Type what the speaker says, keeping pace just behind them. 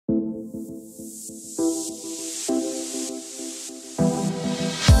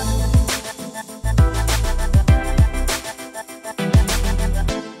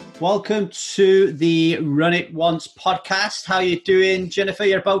Welcome to the Run It Once podcast. How are you doing, Jennifer?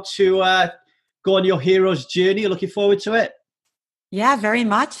 You're about to go on your hero's journey. You're looking forward to it? Yeah, very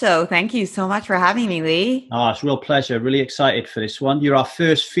much so. Thank you so much for having me, Lee. Oh, it's a real pleasure. Really excited for this one. You're our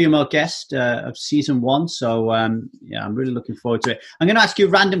first female guest of season one. So, yeah, I'm really looking forward to it. I'm going to ask you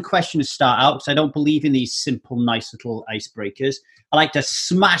a random question to start out because I don't believe in these simple, nice little icebreakers. I like to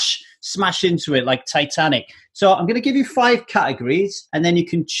smash into it like Titanic. So I'm going to give you 5 categories and then you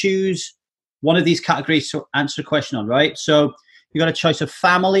can choose one of these categories to answer a question on, right? So you got a choice of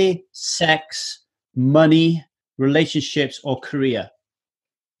family, sex, money, relationships, or career.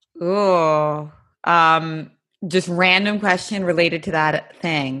 Oh, just random question related to that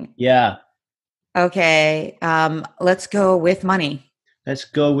thing. Yeah. Okay. Let's go with money. Let's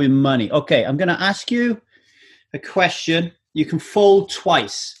go with money. Okay. I'm going to ask you a question. You can fold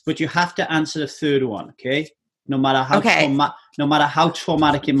twice, but you have to answer the third one. Okay. No matter how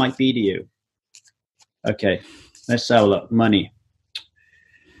traumatic it might be to you. Okay. Let's have a look. Money.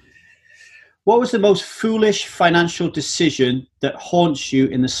 What was the most foolish financial decision that haunts you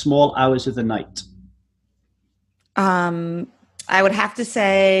in the small hours of the night? I would have to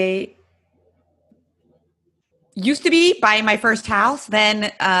say used to be buying my first house,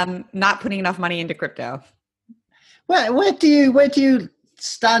 then not putting enough money into crypto. Where do you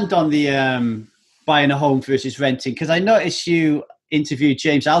stand on the buying a home versus renting? Because I noticed you interviewed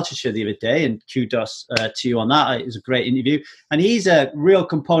James Altucher the other day, and kudos to you on that. It was a great interview, and he's a real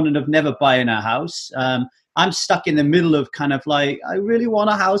component of never buying a house. I'm stuck in the middle of kind of like, I really want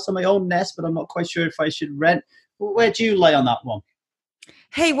a house on my own nest, but I'm not quite sure if I should rent. Where do you lay on that one?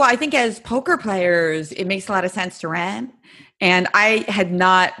 Hey, well, I think as poker players, it makes a lot of sense to rent. And I had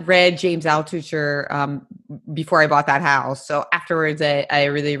not read James Altucher before I bought that house. So afterwards, I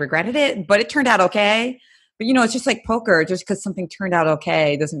really regretted it, but it turned out okay. But, it's just like poker. Just because something turned out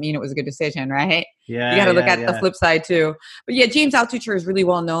okay doesn't mean it was a good decision, right? Yeah, you got to look at the flip side too. But yeah, James Altucher is really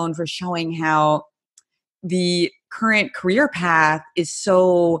well known for showing how the current career path is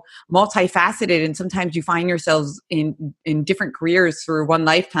so multifaceted, and sometimes you find yourselves in different careers through one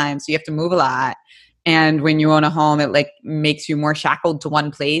lifetime, so you have to move a lot. And when you own a home, it like makes you more shackled to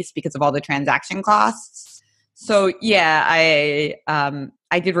one place because of all the transaction costs. So yeah,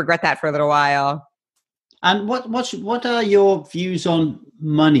 I did regret that for a little while. And what are your views on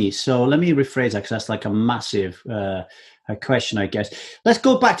money? So let me rephrase that because that's like a massive question, I guess. Let's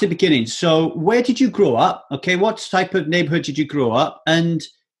go back to the beginning. So where did you grow up? Okay, what type of neighborhood did you grow up? And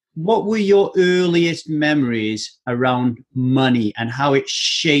what were your earliest memories around money and how it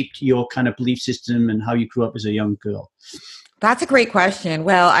shaped your kind of belief system and how you grew up as a young girl? That's a great question.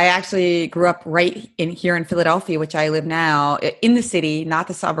 Well, I actually grew up right here in Philadelphia, which I live now, in the city, not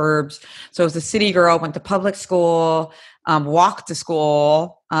the suburbs. So I was a city girl, went to public school, walked to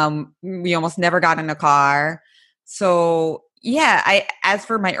school. We almost never got in a car. So yeah, as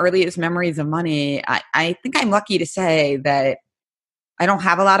for my earliest memories of money, I think I'm lucky to say that I don't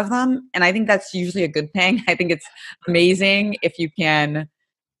have a lot of them. And I think that's usually a good thing. I think it's amazing if you can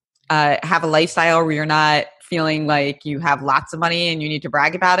have a lifestyle where you're not feeling like you have lots of money and you need to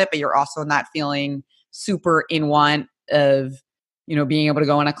brag about it, but you're also not feeling super in want of, being able to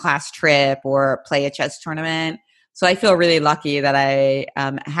go on a class trip or play a chess tournament. So I feel really lucky that I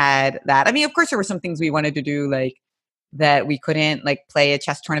had that. I mean, of course, there were some things we wanted to do, like that we couldn't, like play a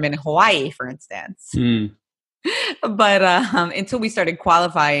chess tournament in Hawaii, for instance. But until we started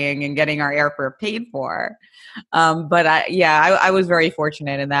qualifying and getting our airfare paid for. But I was very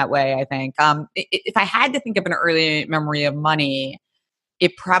fortunate in that way, I think. If I had to think of an early memory of money,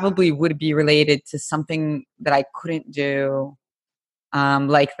 it probably would be related to something that I couldn't do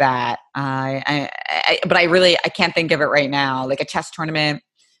like that. But I can't think of it right now, like a chess tournament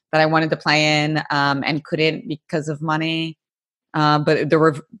that I wanted to play in and couldn't because of money. But there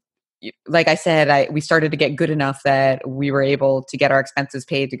were, like I said, we started to get good enough that we were able to get our expenses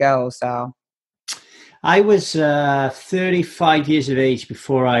paid to go. So I was 35 years of age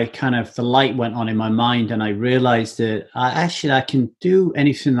before the light went on in my mind and I realized that I can do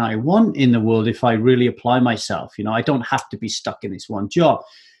anything that I want in the world if I really apply myself. I don't have to be stuck in this one job.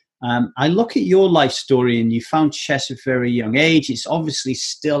 I look at your life story and you found chess at a very young age. It's obviously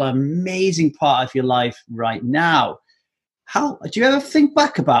still an amazing part of your life right now. How do you ever think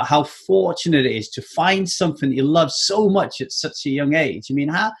back about how fortunate it is to find something that you love so much at such a young age? I mean,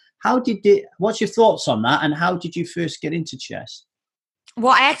 what's your thoughts on that? And how did you first get into chess?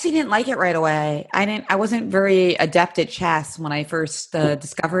 Well, I actually didn't like it right away. I wasn't very adept at chess when I first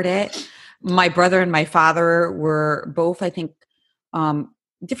discovered it. My brother and my father were both, I think,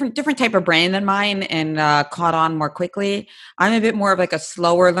 different type of brain than mine and caught on more quickly. I'm a bit more of like a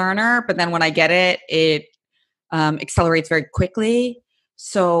slower learner, but then when I get it, it accelerates very quickly.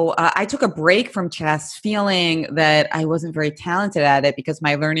 So I took a break from chess feeling that I wasn't very talented at it because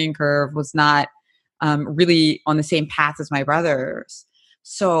my learning curve was not really on the same path as my brothers.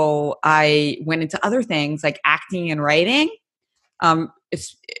 So I went into other things like acting and writing.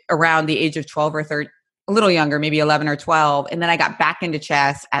 It's around the age of 12 or 13, a little younger, maybe 11 or 12. And then I got back into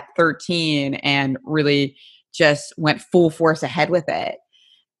chess at 13 and really just went full force ahead with it.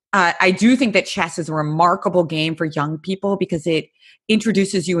 I do think that chess is a remarkable game for young people because it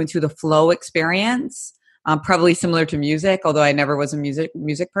introduces you into the flow experience, probably similar to music, although I never was a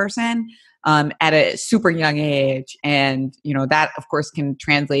music person, at a super young age. And, that of course can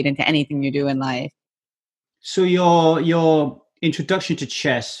translate into anything you do in life. So your introduction to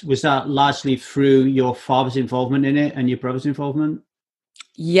chess, was that largely through your father's involvement in it and your brother's involvement?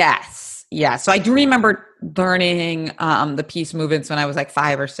 Yes. Yeah. So I do remember learning the piece movements when I was like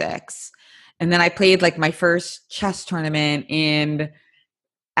 5 or 6. And then I played like my first chess tournament in,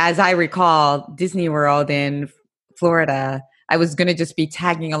 as I recall, Disney World in Florida. I was going to just be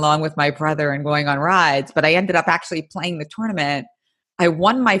tagging along with my brother and going on rides, but I ended up actually playing the tournament. I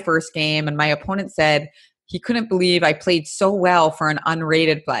won my first game, and my opponent said he couldn't believe I played so well for an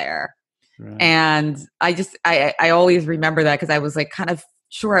unrated player. Right. And I always remember that because I was like kind of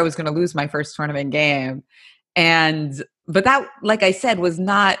sure I was going to lose my first tournament game. But that, like I said, was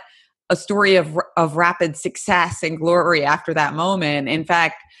not a story of rapid success and glory after that moment. In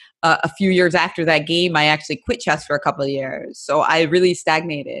fact, a few years after that game, I actually quit chess for a couple of years. So I really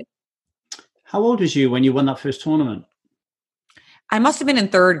stagnated. How old was you when you won that first tournament? I must have been in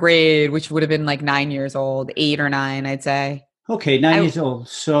 3rd grade, which would have been like 9 years old, 8 or 9, I'd say. Okay, 9 years old.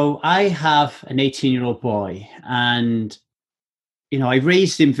 So I have an 18-year-old boy, and I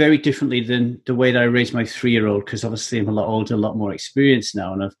raised him very differently than the way that I raised my 3-year-old, because obviously I'm a lot older, a lot more experienced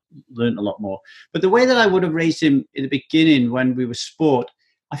now, and I've learned a lot more. But the way that I would have raised him in the beginning when we were sport,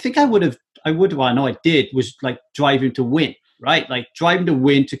 I think well, I know I did, was like drive him to win, right? Like drive him to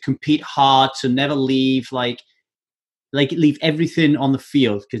win, to compete hard, to never leave, like leave everything on the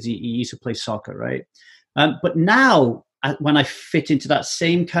field, because he used to play soccer, right? But now, when I fit into that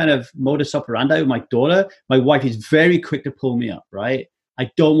same kind of modus operandi with my daughter, my wife is very quick to pull me up, right? I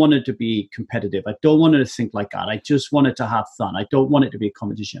don't want her to be competitive. I don't want her to think like that. I just want her to have fun. I don't want it to be a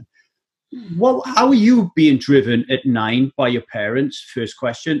competition. How are you being driven at 9 by your parents? First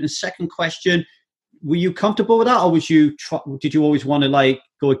question. And second question, were you comfortable with that, or did you always want to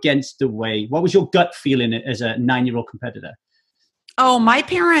go against the way? What was your gut feeling as a 9-year-old competitor? Oh, my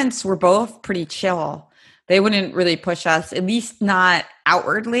parents were both pretty chill. They wouldn't really push us, at least not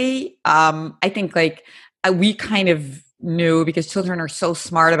outwardly. I think we kind of knew, because children are so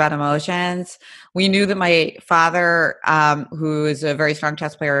smart about emotions. We knew that my father, who is a very strong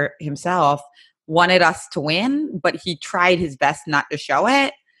chess player himself, wanted us to win, but he tried his best not to show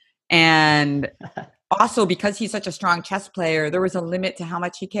it. And also, because he's such a strong chess player, there was a limit to how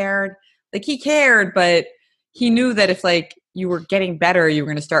much he cared. Like, he cared, but he knew that if you were getting better, you were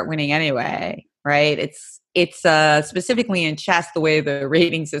going to start winning anyway, right? It's specifically in chess, the way the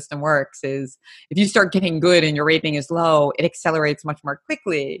rating system works is if you start getting good and your rating is low, it accelerates much more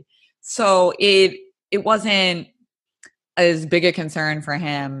quickly. So it wasn't as big a concern for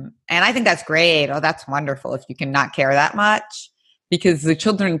him. And I think that's great. Oh, that's wonderful if you can not care that much, because the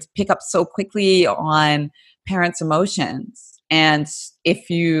children pick up so quickly on parents' emotions. And if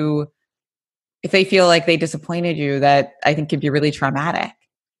they feel like they disappointed you, that I think can be really traumatic.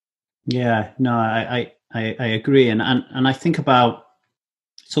 Yeah, no, I agree. And I think about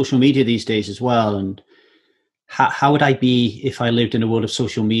social media these days as well. And how would I be if I lived in a world of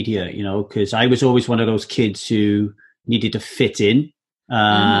social media, because I was always one of those kids who needed to fit in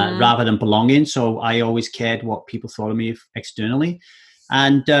rather than belong in. So I always cared what people thought of me externally.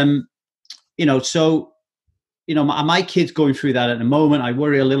 And, my kid's going through that at the moment. I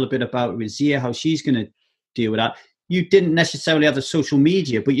worry a little bit about Razia, how she's going to deal with that. You didn't necessarily have the social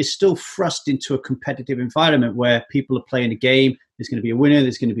media, but you're still thrust into a competitive environment where people are playing a game. There's going to be a winner.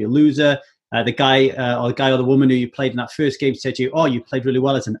 There's going to be a loser. The guy or the woman who you played in that first game said to you, "Oh, you played really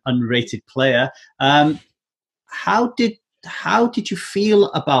well as an unrated player." How did you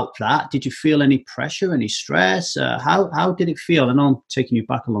feel about that? Did you feel any pressure, any stress? How did it feel? I know I'm taking you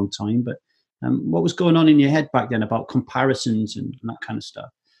back a long time, but what was going on in your head back then about comparisons and that kind of stuff?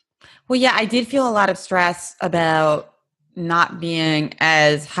 Well, yeah, I did feel a lot of stress about not being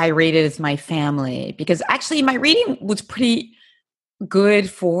as high rated as my family, because actually my rating was pretty good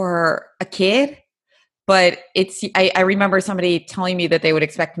for a kid, But I remember somebody telling me that they would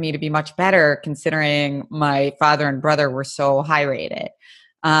expect me to be much better considering my father and brother were so high rated.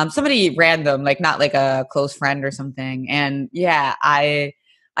 Somebody random, like not like a close friend or something. And yeah, I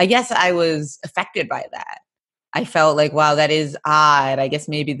guess I was affected by that. I felt like, wow, that is odd. I guess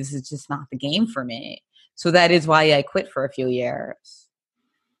maybe this is just not the game for me. So that is why I quit for a few years.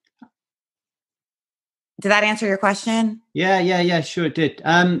 Did that answer your question? Yeah, sure it did.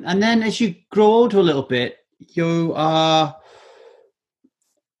 And then as you grow older a little bit, you are,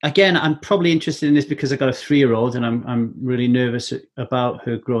 again, I'm probably interested in this because I got a 3-year-old and I'm really nervous about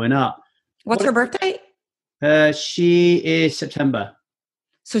her growing up. What's her birthday? She is September.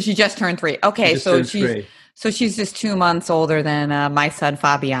 So she just turned 3. She Okay, just turned 3. so she's just 2 months older than my son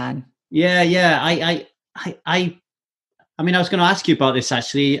Fabian. Yeah. I mean, I was going to ask you about this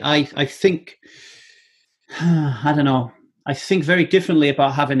actually. I think, I don't know. I think very differently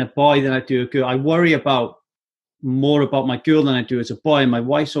about having a boy than I do a girl. I worry about more about my girl than I do as a boy. And my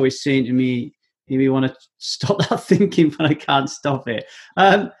wife's always saying to me, "You want to stop that thinking," but I can't stop it.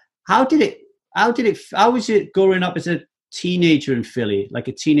 How was it growing up as a teenager in Philly, like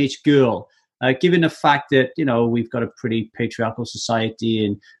a teenage girl? Given the fact that, you know, we've got a pretty patriarchal society,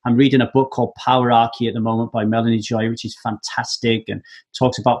 and I'm reading a book called Powerarchy at the moment by Melanie Joy, which is fantastic and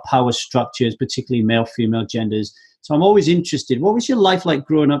talks about power structures, particularly male-female genders. So I'm always interested. What was your life like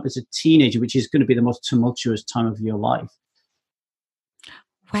growing up as a teenager, which is going to be the most tumultuous time of your life?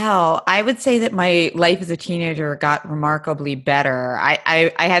 Well, I would say that my life as a teenager got remarkably better. I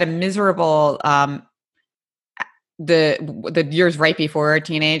had a miserable the years right before a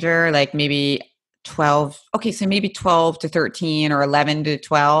teenager, like maybe 12. Okay, so maybe 12 to 13 or 11 to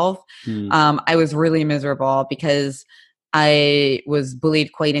 12. I was really miserable because I was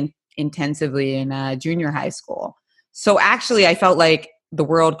bullied quite intensively in junior high school. So actually, I felt like the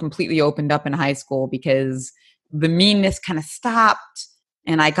world completely opened up in high school because the meanness kind of stopped.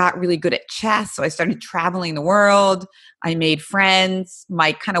 And I got really good at chess. So I started traveling the world. I made friends.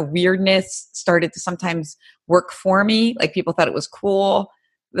 My kind of weirdness started to sometimes work for me. Like people thought it was cool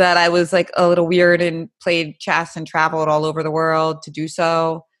that I was like a little weird and played chess and traveled all over the world to do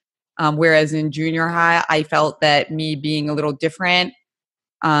so. Whereas in junior high, I felt that me being a little different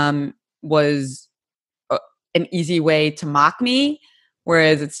was an easy way to mock me.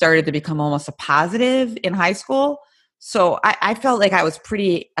 Whereas it started to become almost a positive in high school. So I felt like I was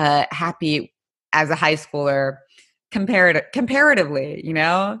pretty happy as a high schooler comparatively, you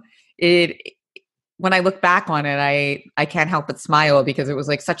know, when I look back on it, I can't help but smile because it was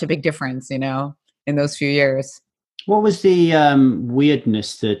like such a big difference, you know, in those few years. What was the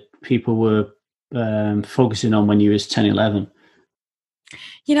weirdness that people were focusing on when you was 10, 11?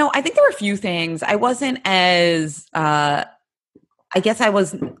 You know, I think there were a few things. I wasn't as I guess I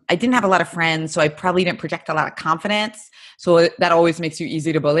didn't have a lot of friends, so I probably didn't project a lot of confidence. So that always makes you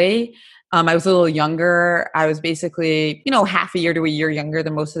easy to bully. I was a little younger. I was basically, you know, half a year to a year younger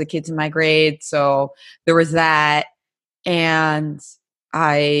than most of the kids in my grade. So there was that. And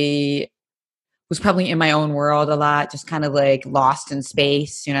I was probably in my own world a lot, just kind of like lost in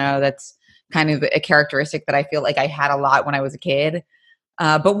space. You know, that's kind of a characteristic that I feel like I had a lot when I was a kid.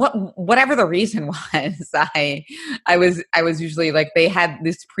 But whatever the reason was, I was usually like, they had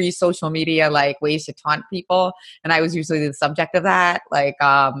this pre-social media like ways to taunt people, and I was usually the subject of that. Like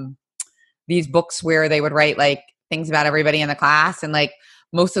these books where they would write like things about everybody in the class, and like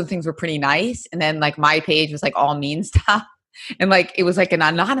most of the things were pretty nice, and then like my page was like all mean stuff, and like it was like an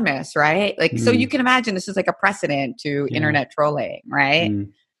anonymous, right? Like so you can imagine this is like a precedent to internet trolling, right?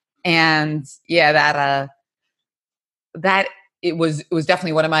 And yeah, that it was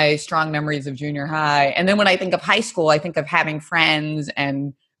definitely one of my strong memories of junior high. And then when I think of high school, I think of having friends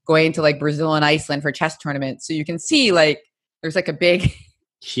and going to like Brazil and Iceland for chess tournaments. So you can see like there's like a big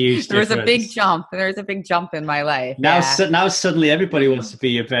huge there was difference. a big jump. There was a big jump in my life. Now suddenly everybody wants to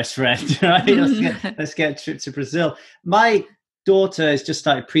be your best friend, right? Let's get a trip to Brazil. My daughter has just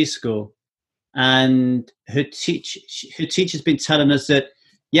started preschool, and her teacher's been telling us that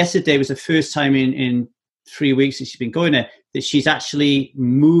yesterday was the first time in 3 weeks that she's been going there that she's actually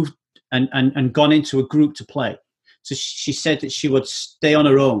moved and gone into a group to play. So she said that she would stay on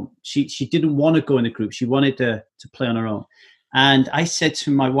her own. She didn't want to go in a group. She wanted to play on her own. And I said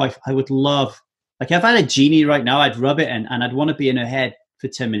to my wife, I would love, like if I had a genie right now, I'd rub it in and I'd want to be in her head for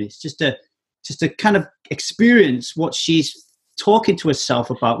 10 minutes just to kind of experience what she's talking to herself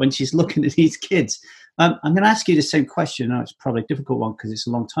about when she's looking at these kids. I'm going to ask you the same question. Now, it's probably a difficult one because it's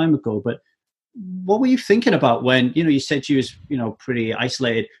a long time ago, but what were you thinking about when, you know, you said you was, you know, pretty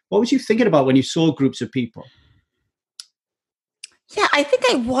isolated. What was you thinking about when you saw groups of people? Yeah, I think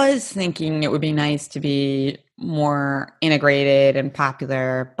I was thinking it would be nice to be more integrated and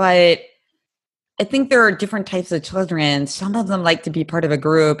popular, but I think there are different types of children. Some of them like to be part of a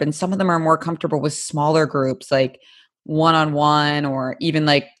group, and some of them are more comfortable with smaller groups, like one on one, or even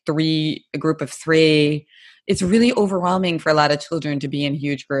like a group of three. It's really overwhelming for a lot of children to be in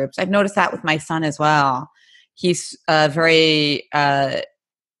huge groups. I've noticed that with my son as well. He's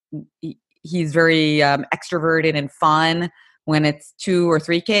he's very extroverted and fun when it's two or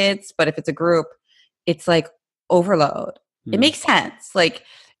three kids, but if it's a group, it's like overload. It Mm. makes sense. Like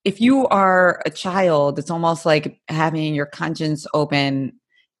if you are a child, it's almost like having your conscience open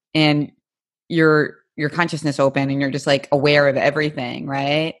and your consciousness open, and you're just like aware of everything,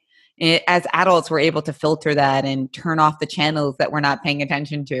 right? As adults, we're able to filter that and turn off the channels that we're not paying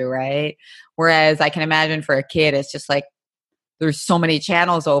attention to, right? Whereas I can imagine for a kid, it's just like there's so many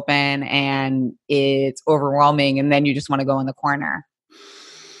channels open and it's overwhelming, and then you just want to go in the corner.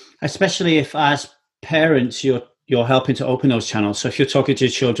 Especially if, as parents, you're helping to open those channels. So if you're talking to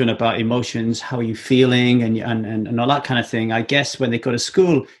your children about emotions, how are you feeling, and all that kind of thing, I guess when they go to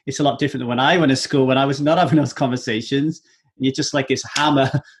school, it's a lot different than when I went to school, when I was not having those conversations. And you're just like this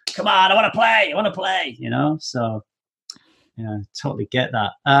hammer. Come on, I want to play. I want to play. So yeah, totally get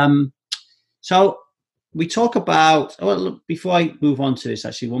that. So we talk about. Oh, look, before I move on to this,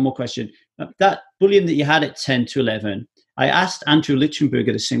 actually, one more question. That bullying that you had at 10 to 11. I asked Andrew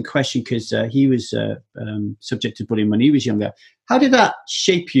Lichtenberger the same question because he was subject to bullying when he was younger. How did that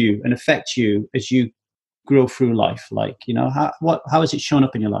shape you and affect you as you grow through life? Like, how has it shown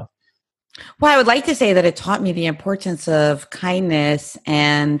up in your life? Well, I would like to say that it taught me the importance of kindness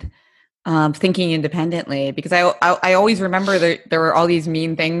and thinking independently, because I always remember that there were all these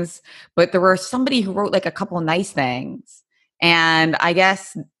mean things, but there were somebody who wrote like a couple nice things. And I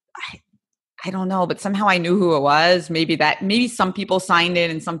guess I don't know, but somehow I knew who it was. Maybe some people signed it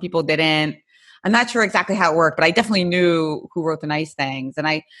and some people didn't. I'm not sure exactly how it worked, but I definitely knew who wrote the nice things. And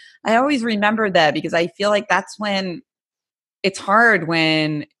I always remembered that because I feel like that's when it's hard,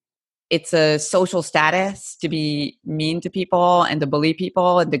 when it's a social status to be mean to people and to bully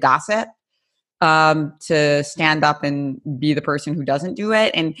people and to gossip, to stand up and be the person who doesn't do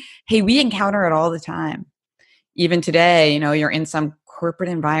it. And hey, we encounter it all the time. Even today, you're in some corporate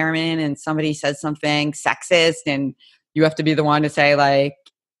environment and somebody says something sexist, and you have to be the one to say, like,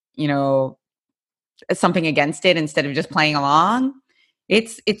 you know, something against it instead of just playing along.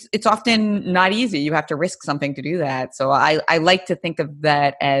 It's often not easy. You have to risk something to do that. So I like to think of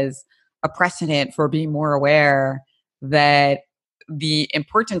that as a precedent for being more aware that the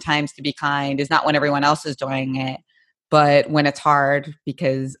important times to be kind is not when everyone else is doing it, but when it's hard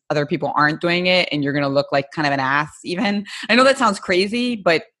because other people aren't doing it, and you're going to look like kind of an ass. Even I know that sounds crazy,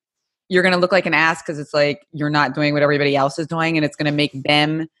 but you're going to look like an ass because it's like you're not doing what everybody else is doing, and it's going to make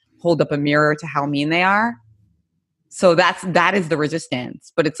them hold up a mirror to how mean they are. So that is the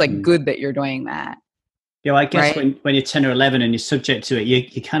resistance, but it's like Mm. good that you're doing that, I guess right? when you're 10 or 11 and you're subject to it,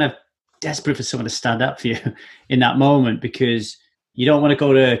 you're kind of desperate for someone to stand up for you in that moment, because you don't want to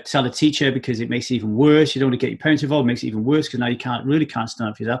go to tell a teacher because it makes it even worse. You don't want to get your parents involved, it makes it even worse because now you can't stand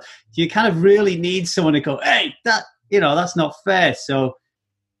up for yourself. You kind of really need someone to go, hey, that's not fair. So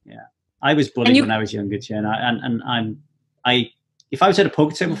yeah, I was And bullied when you I was younger, Jen. I if I was at a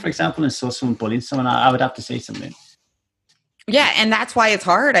poker table, for example, and saw someone bullying someone, I would have to say something. Yeah, and that's why it's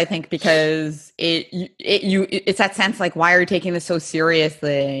hard, I think, because it's that sense like, why are you taking this so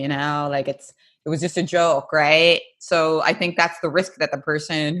seriously? Like it was just a joke, right? So I think that's the risk that the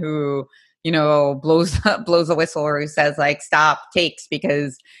person who blows blows a whistle or who says like stop takes,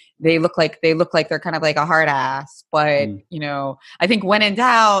 because they look like they're kind of like a hard ass. But Mm. I think when in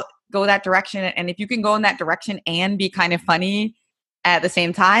doubt, go that direction, and if you can go in that direction and be kind of funny at the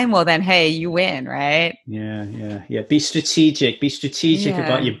same time, well then hey, you win, right? Yeah. Be strategic. Be strategic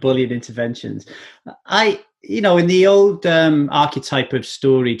about Yeah. your bullying interventions. In the old archetype of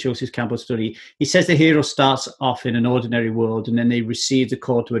story, Joseph Campbell's story, he says the hero starts off in an ordinary world and then they receive the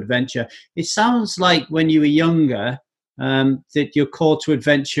call to adventure. It sounds like when you were younger, that your call to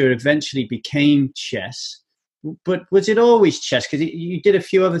adventure eventually became chess. But was it always chess? Because you did a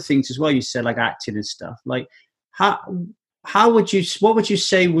few other things as well. You said like acting and stuff. Like how what would you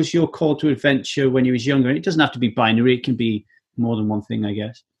say was your call to adventure when you was younger? And it doesn't have to be binary. It can be more than one thing, I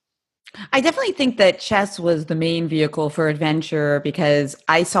guess. I definitely think that chess was the main vehicle for adventure because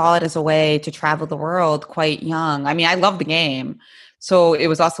I saw it as a way to travel the world quite young. I mean, I love the game. So it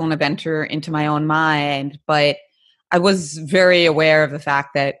was also an adventure into my own mind, but I was very aware of the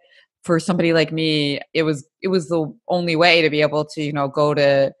fact that for somebody like me, it was the only way to be able to, go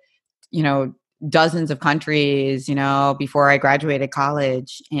to, you know, dozens of countries, before I graduated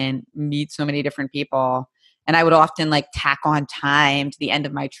college and meet so many different people. And I would often like tack on time to the end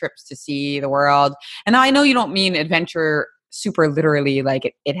of my trips to see the world. And now I know you don't mean adventure super literally,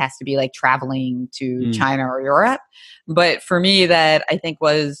 like it has to be like traveling to China or Europe. But for me, that I think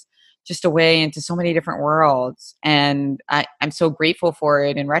was just a way into so many different worlds. And I'm so grateful for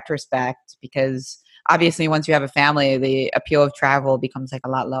it in retrospect, because obviously once you have a family, the appeal of travel becomes like a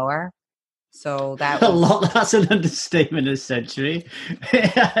lot lower. So that A was lot. That's an understatement of the century.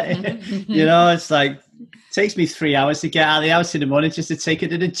 It's like, it takes me 3 hours to get out of the house in the morning just to take it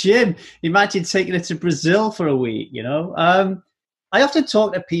to the gym. Imagine taking it to Brazil for a week, I often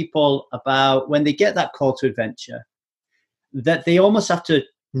talk to people about when they get that call to adventure, that they almost have to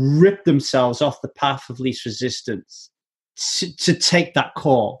rip themselves off the path of least resistance to take that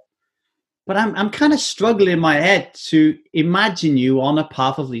call. But I'm kind of struggling in my head to imagine you on a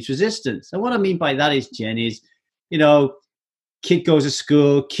path of least resistance. And what I mean by that is, Jen, is, kid goes to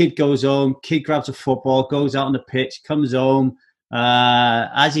school, kid goes home, kid grabs a football, goes out on the pitch, comes home,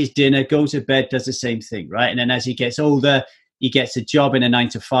 has his dinner, goes to bed, does the same thing, right? And then as he gets older, he gets a job in a 9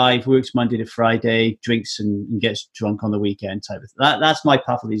 to 5, works Monday to Friday, drinks and gets drunk on the weekend type of thing. That's my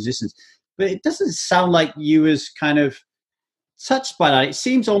path of resistance. But it doesn't sound like you was kind of touched by that. It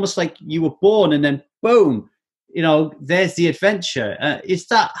seems almost like you were born and then boom, there's the adventure. Is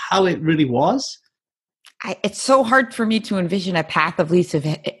that how it really was? It's so hard for me to envision a path of least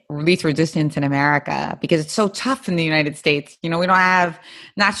resistance in America, because it's so tough in the United States. We don't have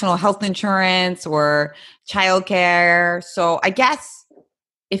national health insurance or childcare. So I guess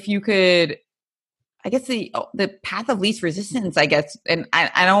if you could, the path of least resistance, I guess, and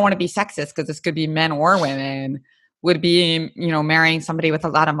I don't want to be sexist because this could be men or women, would be, marrying somebody with a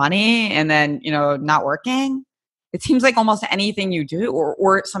lot of money and then, not working. It seems like almost anything you do,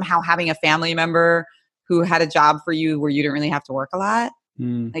 or somehow having a family member who had a job for you where you didn't really have to work a lot.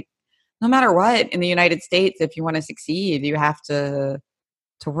 Like, no matter what, in the United States, if you want to succeed, you have to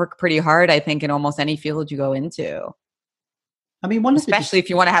work pretty hard, I think, in almost any field you go into. I mean, especially if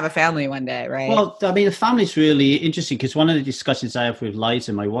you want to have a family one day, right? Well, I mean, the family's really interesting, because one of the discussions I have with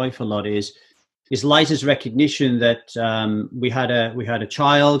Liza, my wife, a lot is Liza's recognition that we had a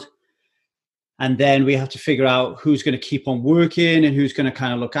child. And then we have to figure out who's going to keep on working and who's going to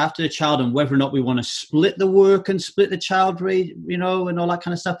kind of look after the child, and whether or not we want to split the work and split the child rate, and all that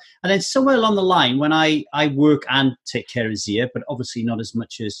kind of stuff. And then somewhere along the line, when I work and take care of Zia, but obviously not as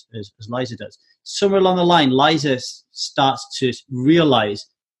much as Liza does, somewhere along the line, Liza starts to realize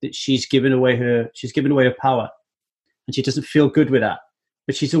that she's given away her power, and she doesn't feel good with that.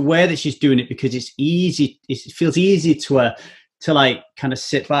 But she's aware that she's doing it because it's easy. It feels easy to her to like kind of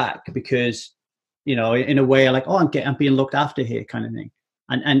sit back, because in a way like, oh, I'm being looked after here, kind of thing.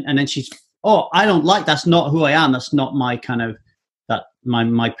 And then she's, oh, I don't like, that's not who I am. That's not my kind of, that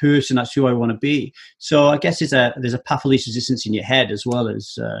my person. That's who I want to be. So I guess there's a path of least resistance in your head as well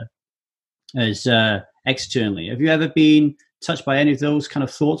as externally. Have you ever been touched by any of those kind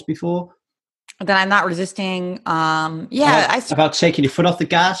of thoughts before? That I'm not resisting. About taking your foot off the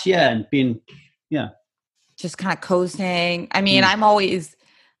gas. Yeah. And being, just kind of coasting. I mean,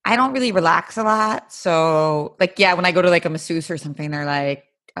 I don't really relax a lot. So like, when I go to like a masseuse or something, they're like,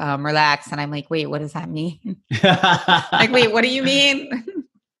 relax. And I'm like, wait, what does that mean? Like, wait, what do you mean?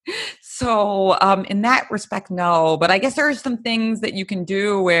 So in that respect, no. But I guess there are some things that you can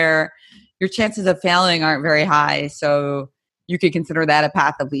do where your chances of failing aren't very high. So you could consider that a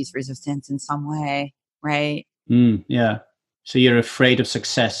path of least resistance in some way, right? Yeah. So you're afraid of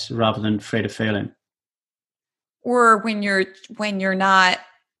success rather than afraid of failing. Or when you're not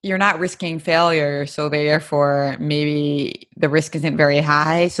risking failure, so therefore maybe the risk isn't very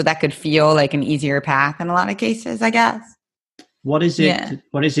high. So that could feel like an easier path in a lot of cases, I guess. What is it? Yeah.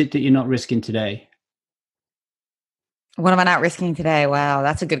 What is it that you're not risking today? What am I not risking today? Wow,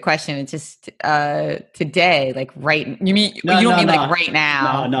 that's a good question. It's just today, like right. You mean you don't mean like right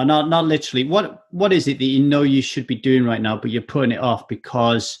now? No, not literally. What is it that you should be doing right now, but you're putting it off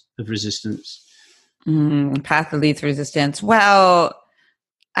because of resistance? Path of least resistance. Well,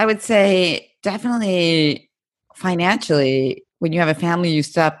 I would say definitely financially. When you have a family, you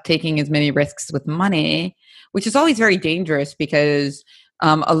stop taking as many risks with money, which is always very dangerous, because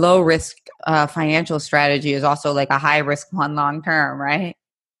a low risk financial strategy is also like a high risk one long term, right?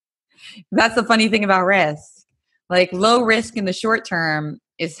 That's the funny thing about risk. Like low risk in the short term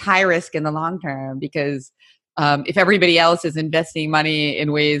is high risk in the long term, because if everybody else is investing money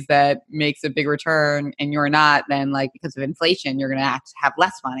in ways that makes a big return and you're not, then like because of inflation, you're going to have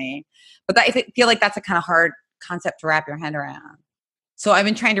less money. But I feel like that's a kind of hard concept to wrap your head around. So I've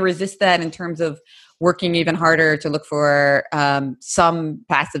been trying to resist that in terms of working even harder to look for some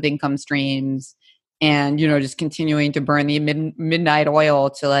passive income streams, and just continuing to burn the midnight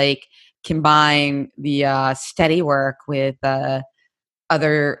oil to like combine the steady work with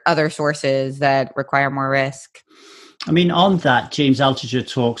other sources that require more risk. I mean, on that, James Altucher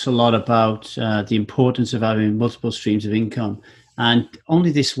talks a lot about the importance of having multiple streams of income. And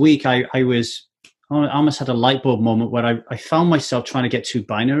only this week, I almost had a light bulb moment where I found myself trying to get too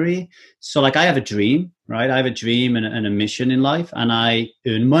binary. So like I have a dream, right? I have a dream and a mission in life, and I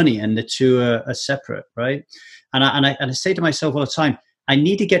earn money, and the two are separate, right? And I say to myself all the time, I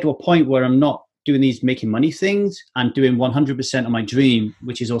need to get to a point where I'm not doing these making money things. I'm doing 100% of my dream,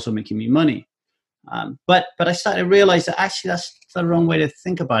 which is also making me money. But I started to realize that actually that's the wrong way to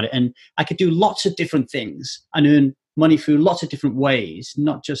think about it. And I could do lots of different things and earn money through lots of different ways,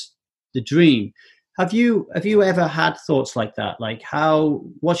 not just the dream. Have you ever had thoughts like that? Like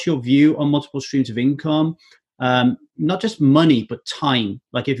what's your view on multiple streams of income? Not just money, but time.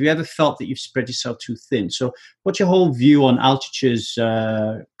 Like, have you ever felt that you've spread yourself too thin? So what's your whole view on Altucher's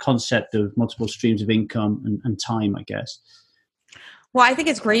concept of multiple streams of income and time, I guess? Well, I think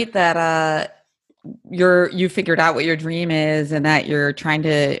it's great that you figured out what your dream is and that you're trying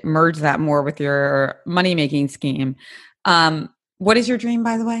to merge that more with your money-making scheme. What is your dream,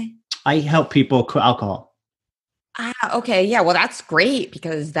 by the way? I help people quit alcohol. Okay. Yeah. Well, that's great,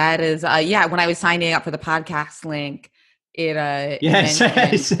 because that is, when I was signing up for the podcast link, it's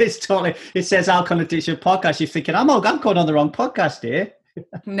totally, it says Alcohol Addiction Podcast. You're thinking, I'm going on the wrong podcast here.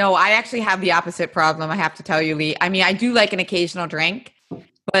 No, I actually have the opposite problem, I have to tell you, Lee. I mean, I do like an occasional drink,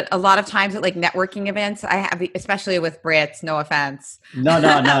 but a lot of times at like networking events, I have, especially with Brits, no offense. No.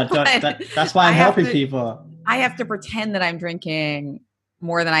 That's why I'm helping people. I have to pretend that I'm drinking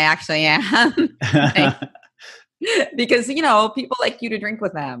more than I actually am. Because, people like you to drink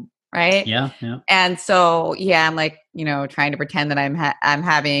with them. Right. Yeah. And so, I'm like, trying to pretend that I'm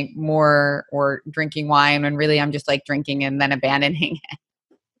having more or drinking wine when really I'm just like drinking and then abandoning it.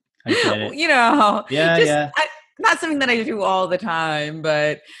 I get it. Not something that I do all the time,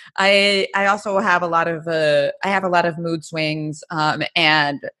 but I also have a lot of mood swings.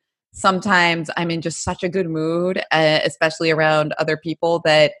 And sometimes I'm in just such a good mood, especially around other people,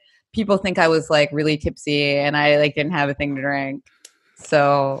 that people think I was like really tipsy and I like didn't have a thing to drink.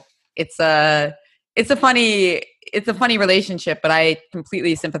 So it's a funny relationship, but I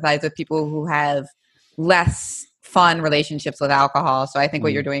completely sympathize with people who have less fun relationships with alcohol. So I think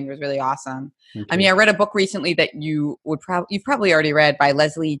what you're doing was really awesome. Okay. I mean, I read a book recently that you've probably already read, by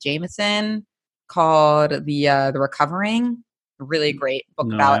Leslie Jameson, called The Recovering. A really great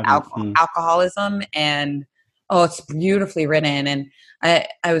book about alcoholism, and it's beautifully written. And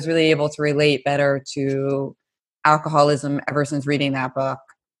I was really able to relate better to alcoholism ever since reading that book.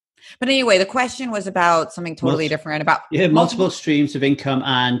 But anyway, the question was about something totally different. About multiple streams of income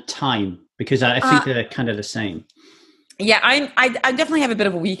and time, because I think they're kind of the same. Yeah, I definitely have a bit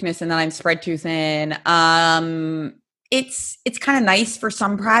of a weakness in that I'm spread too thin. It's kind of nice for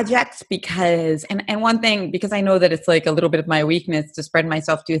some projects because, and one thing, because I know that it's like a little bit of my weakness to spread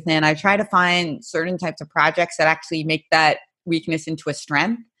myself too thin, I try to find certain types of projects that actually make that weakness into a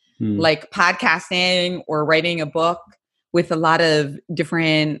strength, like podcasting or writing a book with a lot of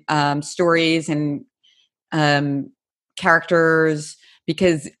different stories and characters.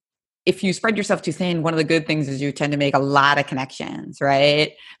 Because if you spread yourself too thin, one of the good things is you tend to make a lot of connections,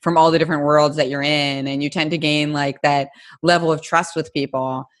 right? From all the different worlds that you're in. And you tend to gain like that level of trust with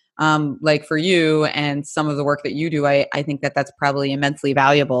people. Like for you and some of the work that you do, I think that that's probably immensely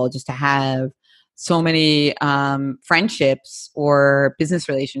valuable, just to have so many friendships or business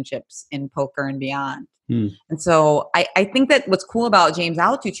relationships in poker and beyond. And so I think that what's cool about James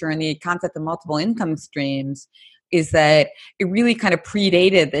Altucher and the concept of multiple income streams is that it really kind of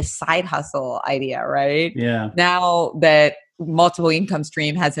predated this side hustle idea, right? Yeah. Now that multiple income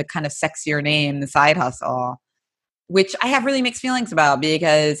stream has a kind of sexier name, the side hustle, which I have really mixed feelings about,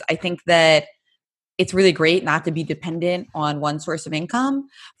 because I think that it's really great not to be dependent on one source of income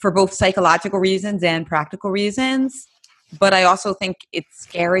for both psychological reasons and practical reasons. But I also think it's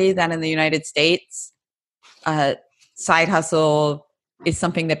scary that in the United States, side hustle is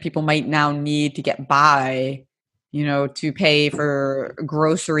something that people might now need to get by, to pay for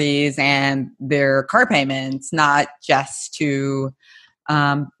groceries and their car payments, not just to,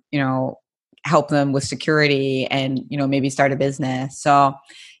 help them with security and, maybe start a business. So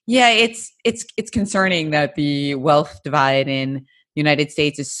yeah, it's concerning that the wealth divide in the United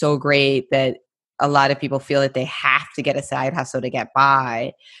States is so great that a lot of people feel that they have to get a side hustle to get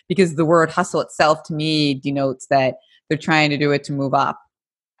by, because the word hustle itself to me denotes that they're trying to do it to move up.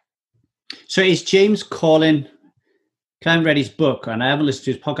 So is James calling? I haven't read his book and I haven't listened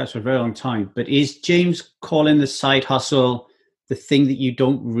to his podcast for a very long time, but is James calling the side hustle the thing that you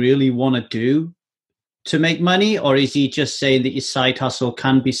don't really want to do to make money? Or is he just saying that your side hustle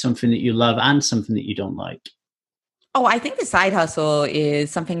can be something that you love and something that you don't like? Oh, I think the side hustle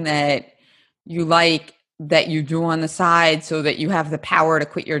is something that you like, that you do on the side so that you have the power to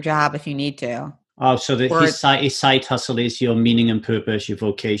quit your job if you need to. Oh, so that Or his side hustle is your meaning and purpose, your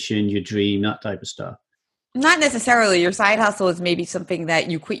vocation, your dream, that type of stuff. not necessarily. Your side hustle is maybe something that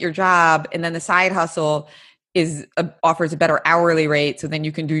you quit your job, and then the side hustle offers a better hourly rate, so then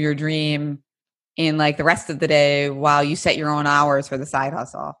you can do your dream in like the rest of the day while you set your own hours for the side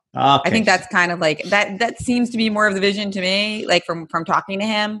hustle. Okay. I think that's kind of like that seems to be more of the vision to me, like from talking to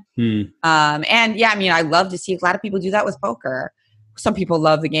him. And yeah, I mean, I love to see a lot of people do that with poker. Some people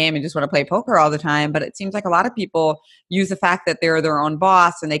love the game and just want to play poker all the time, but it seems like a lot of people use the fact that they're their own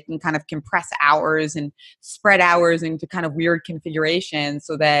boss and they can kind of compress hours and spread hours into kind of weird configurations,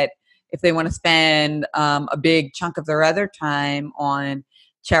 so that if they want to spend a big chunk of their other time on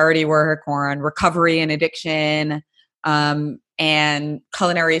charity work or on recovery and addiction and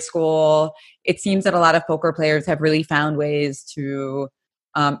culinary school, it seems that a lot of poker players have really found ways to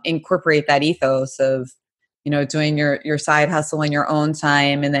incorporate that ethos of, doing your side hustle in your own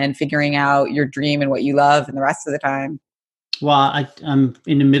time and then figuring out your dream and what you love and the rest of the time. Well, I'm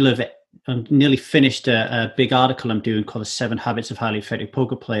in the middle of it. I'm nearly finished a big article I'm doing called "The 7 Habits of Highly Effective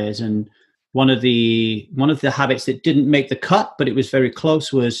Poker Players," and one of the habits that didn't make the cut, but it was very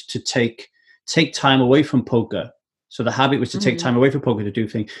close, was to take time away from poker. So the habit was to take time away from poker to do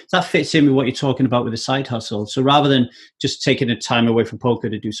things. So that fits in with what you're talking about with the side hustle. So rather than just taking the time away from poker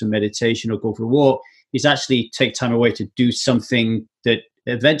to do some meditation or go for a walk, is actually take time away to do something that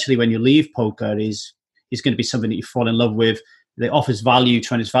eventually, when you leave poker, is going to be something that you fall in love with, that offers value,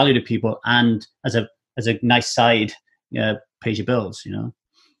 tremendous value to people, and as a nice side, pays your bills.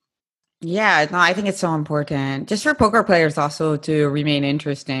 Yeah, no, I think it's so important just for poker players also to remain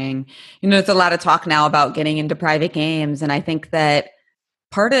interesting. There's a lot of talk now about getting into private games. And I think that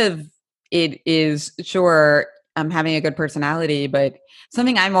part of it is, sure, having a good personality, but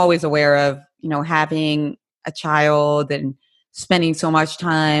something I'm always aware of, having a child and spending so much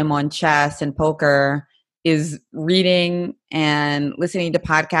time on chess and poker, is reading and listening to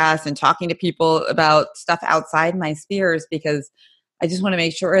podcasts and talking to people about stuff outside my spheres, because I just want to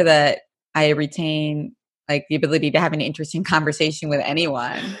make sure that I retain like the ability to have an interesting conversation with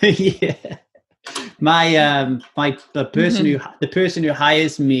anyone. Yeah. The person who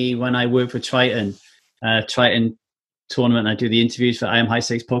hires me when I work for Triton tournament, and I do the interviews for I Am High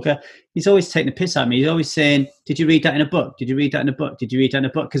Stakes Poker, he's always taking the piss at me. He's always saying, "Did you read that in a book? Did you read that in a book? Did you read that in a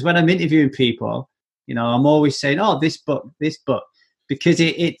book?" Because when I'm interviewing people, I'm always saying, "Oh, this book," because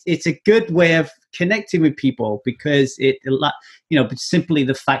it's a good way of connecting with people, because but simply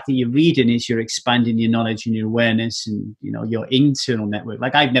the fact that you're reading is you're expanding your knowledge and your awareness and your internal network.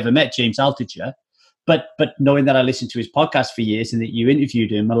 Like, I've never met James Altucher, but knowing that I listened to his podcast for years and that you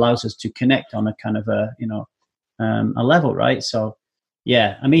interviewed him allows us to connect on a kind of a level, right? So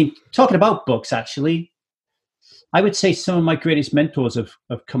yeah, I mean, talking about books, actually, I would say some of my greatest mentors have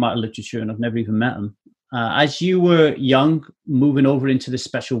come out of literature, and I've never even met them. As you were young, moving over into the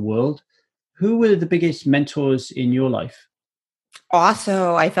special world, who were the biggest mentors in your life?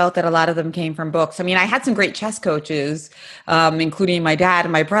 Also, I felt that a lot of them came from books. I mean, I had some great chess coaches, including my dad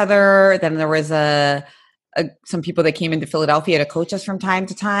and my brother. Then there was some people that came into Philadelphia to coach us from time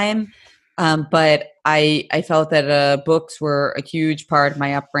to time. But I felt that books were a huge part of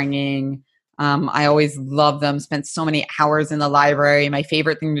my upbringing. I always loved them, spent so many hours in the library. My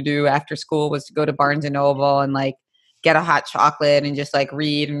favorite thing to do after school was to go to Barnes and Noble and like get a hot chocolate and just like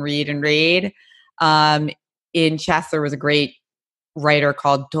read and read and read. In chess, there was a great writer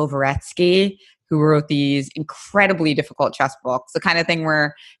called Dvoretsky who wrote these incredibly difficult chess books, the kind of thing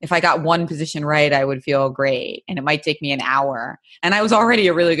where if I got one position right, I would feel great. And it might take me an hour. And I was already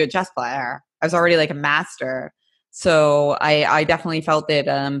a really good chess player. I was already like a master. So I definitely felt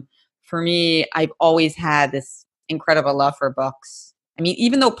that for me, I've always had this incredible love for books. I mean,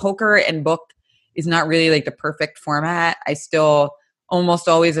 even though poker and book is not really like the perfect format, I still almost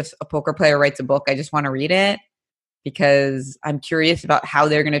always, if a poker player writes a book, I just want to read it, because I'm curious about how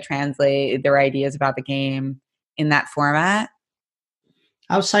they're going to translate their ideas about the game in that format.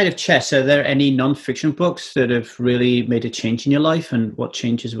 Outside of chess, are there any nonfiction books that have really made a change in your life, and what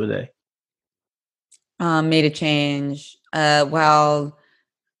changes were they? Made a change.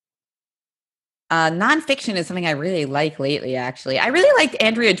 Nonfiction is something I really like lately, actually. I really liked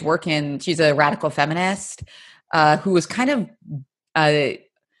Andrea Dworkin. She's a radical feminist. who was kind of uh,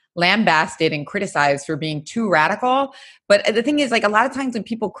 lambasted and criticized for being too radical. But the thing is, like, a lot of times when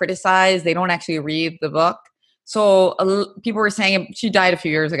people criticize, they don't actually read the book. So people were saying she died a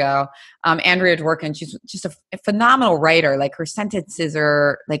few years ago. Andrea Dworkin, she's just a phenomenal writer. Like, her sentences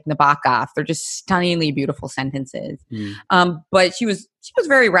are like Nabokov; they're just stunningly beautiful sentences. But she was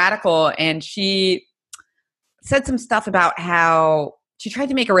very radical, and she said some stuff about how she tried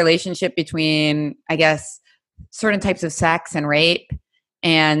to make a relationship between, I guess, certain types of sex and rape.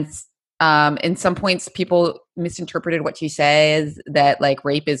 And in some points, people misinterpreted what she says, that like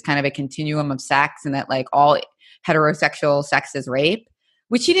rape is kind of a continuum of sex and that like all heterosexual sex is rape,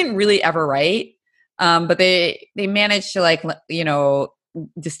 which she didn't really ever write. But they managed to, like, you know,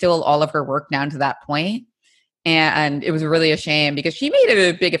 distill all of her work down to that point. And it was really a shame because she made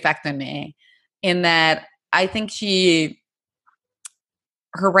a big effect on me in that I think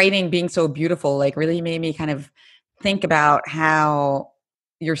her writing being so beautiful, like, really made me kind of think about how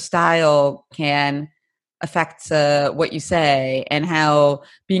your style can affect what you say, and how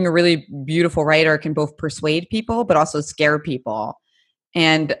being a really beautiful writer can both persuade people but also scare people.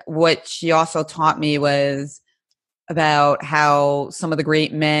 And what she also taught me was about how some of the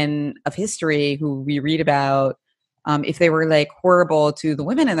great men of history who we read about, if they were like horrible to the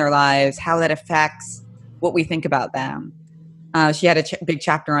women in their lives, how that affects what we think about them. She had a big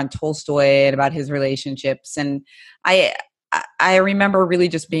chapter on Tolstoy and about his relationships. And I remember really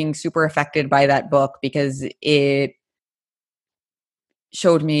just being super affected by that book because it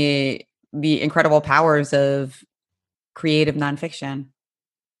showed me the incredible powers of creative nonfiction.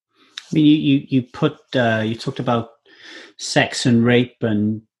 I mean, you talked about sex and rape,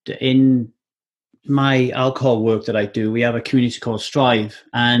 and in my alcohol work that I do, we have a community called Strive,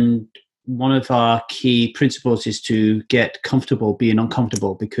 and one of our key principles is to get comfortable being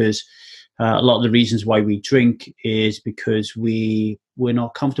uncomfortable, because a lot of the reasons why we drink is because we're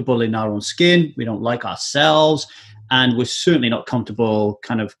not comfortable in our own skin, we don't like ourselves, and we're certainly not comfortable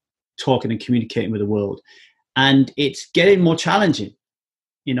kind of talking and communicating with the world. And it's getting more challenging.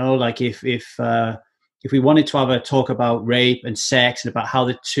 You know, like if we wanted to have a talk about rape and sex and about how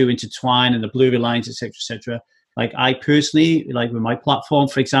the two intertwine and the blurry lines, etc., like I personally, like with my platform,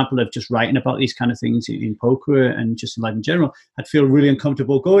 for example, of just writing about these kind of things in poker and just in life in general, I'd feel really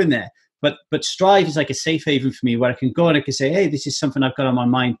uncomfortable going there. But Strive is like a safe haven for me where I can go and I can say, hey, this is something I've got on my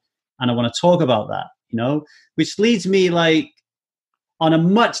mind and I want to talk about that, you know, which leads me like on a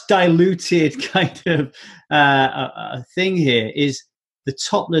much diluted kind of thing here is the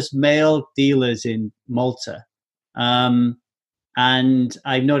topless male dealers in Malta. And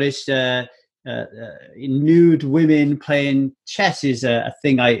I've noticed nude women playing chess is a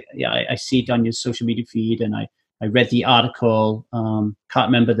thing I see it on your social media feed, and I read the article. Can't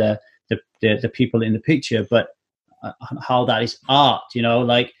remember the people in the picture, but how that is art, you know,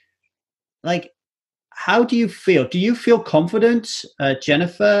 like how do you feel? Do you feel confident,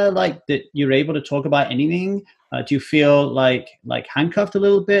 Jennifer, like that you're able to talk about anything? Do you feel like handcuffed a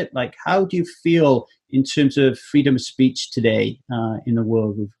little bit? Like, how do you feel in terms of freedom of speech today in the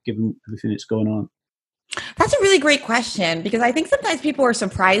world, given everything that's going on? That's a really great question, because I think sometimes people are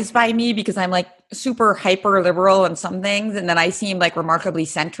surprised by me because I'm like super hyper liberal on some things, and then I seem like remarkably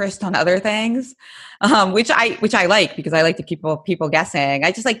centrist on other things, which I like, because I like to keep people guessing.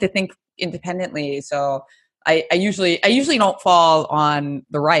 I just like to think independently. So I usually don't fall on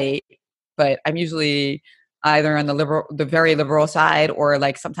the right, but I'm usually either on the very liberal side, or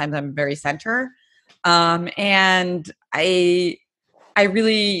like sometimes I'm very center. And I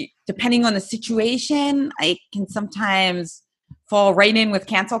really, depending on the situation, I can sometimes fall right in with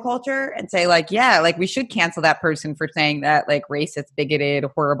cancel culture and say like, yeah, like we should cancel that person for saying that like racist, bigoted,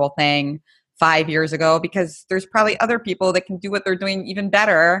 horrible thing 5 years ago, because there's probably other people that can do what they're doing even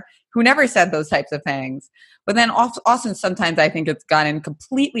better who never said those types of things. But then also sometimes I think it's gotten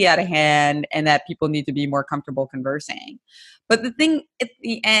completely out of hand and that people need to be more comfortable conversing. But the thing at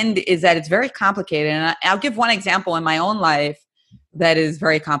the end is that it's very complicated. And I'll give one example in my own life that is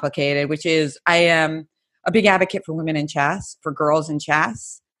very complicated, which is I am a big advocate for women in chess, for girls in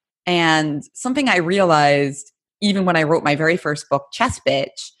chess. And something I realized even when I wrote my very first book, Chess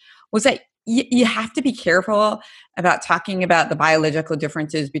Bitch, was that you have to be careful about talking about the biological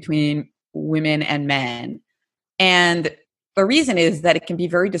differences between women and men. And the reason is that it can be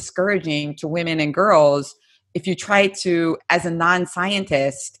very discouraging to women and girls if you try to, as a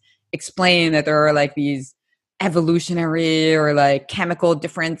non-scientist, explain that there are like these evolutionary or like chemical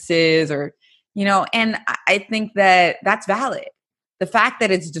differences, or, you know, and I think that that's valid. The fact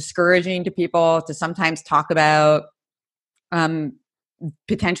that it's discouraging to people to sometimes talk about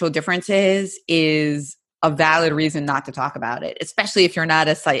potential differences is a valid reason not to talk about it, especially if you're not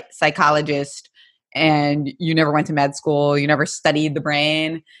a psychologist and you never went to med school, you never studied the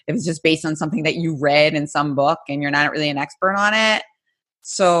brain. If it's just based on something that you read in some book and you're not really an expert on it.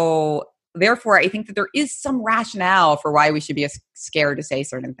 So therefore, I think that there is some rationale for why we should be scared to say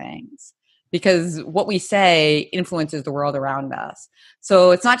certain things, because what we say influences the world around us.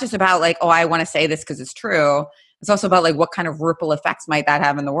 So it's not just about like, oh, I want to say this because it's true. It's also about like, what kind of ripple effects might that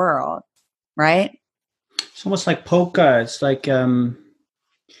have in the world, right? It's almost like poker. It's like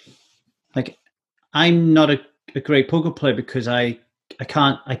I'm not a great poker player because I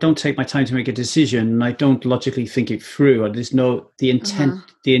don't take my time to make a decision, and I don't logically think it through. Or there's no the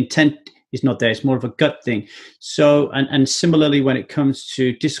intent is not there. It's more of a gut thing. So and similarly when it comes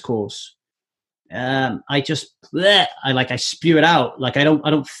to discourse, I spew it out. Like I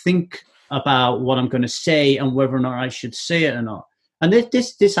don't think about what I'm going to say and whether or not I should say it or not. And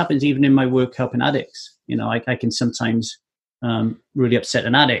this happens even in my work helping addicts. You know, I can sometimes really upset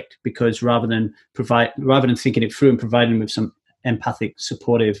an addict because rather than thinking it through and providing them with some empathic,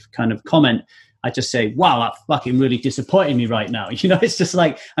 supportive kind of comment, I just say, wow, that fucking really disappointed me right now. You know, it's just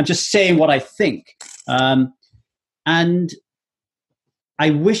like, I'm just saying what I think. And I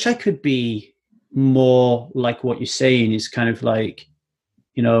wish I could be more like what you're saying is kind of like,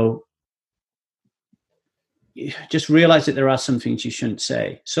 you know, just realize that there are some things you shouldn't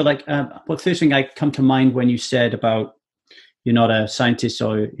say. So like, what first thing I come to mind when you said about you're not a scientist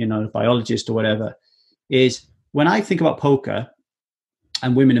or you're not a biologist or whatever, is when I think about poker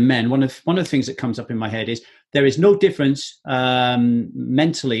and women and men, one of the things that comes up in my head is there is no difference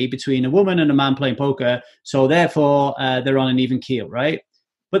mentally between a woman and a man playing poker. So therefore they're on an even keel, right?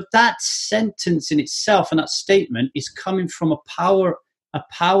 But that sentence in itself and that statement is coming from a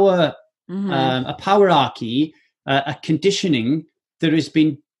hierarchy, a conditioning that has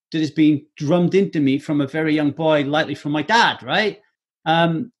been drummed into me from a very young boy, likely from my dad, right?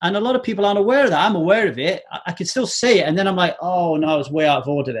 And a lot of people aren't aware of that. I'm aware of it. I can still say it, and then I'm like, oh no, I was way out of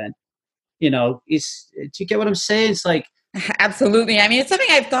order then. You know, do you get what I'm saying? It's like, absolutely. I mean, it's something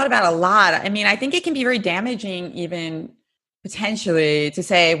I've thought about a lot. I mean, I think it can be very damaging, even potentially, to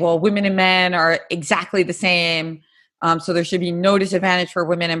say, well, women and men are exactly the same. So there should be no disadvantage for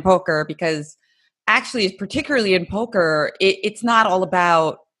women in poker, because actually, particularly in poker, it's not all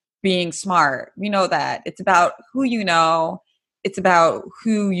about being smart. We know that. It's about who you know. It's about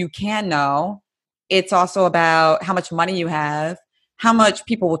who you can know. It's also about how much money you have, how much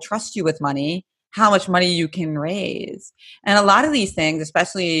people will trust you with money, how much money you can raise. And a lot of these things,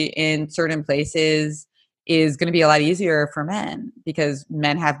 especially in certain places, is going to be a lot easier for men because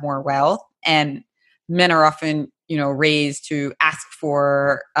men have more wealth, and men are often, raised to ask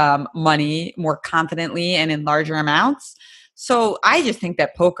for money more confidently and in larger amounts. So I just think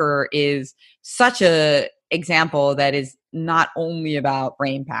that poker is such a example that is not only about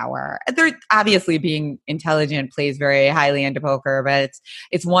brain power. There obviously being intelligent plays very highly into poker, but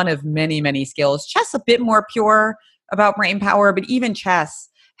it's one of many, many skills. Chess a bit more pure about brain power, but even chess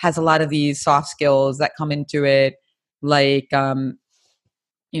has a lot of these soft skills that come into it, like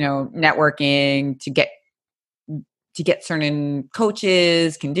networking, to get certain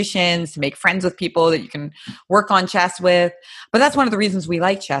coaches, conditions, to make friends with people that you can work on chess with. But that's one of the reasons we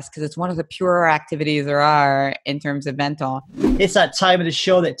like chess, because it's one of the purer activities there are in terms of mental. It's that time of the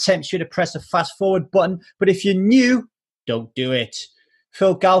show that tempts you to press the fast forward button. But if you're new, don't do it.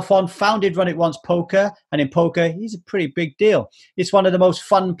 Phil Galfond founded Run It Once Poker, and in poker, he's a pretty big deal. It's one of the most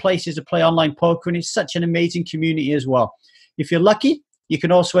fun places to play online poker, and it's such an amazing community as well. If you're lucky, you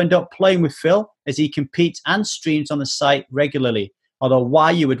can also end up playing with Phil as he competes and streams on the site regularly. Although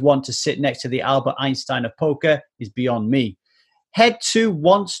why you would want to sit next to the Albert Einstein of poker is beyond me. Head to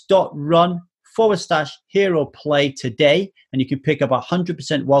once.run/hero play today, and you can pick up a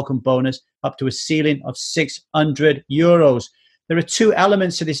 100% welcome bonus up to a ceiling of €600. There are two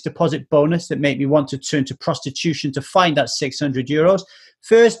elements to this deposit bonus that make me want to turn to prostitution to find that €600.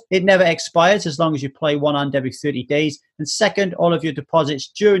 First, it never expires as long as you play one hand every 30 days. And second, all of your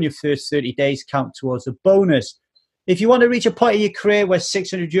deposits during your first 30 days count towards the bonus. If you want to reach a point in your career where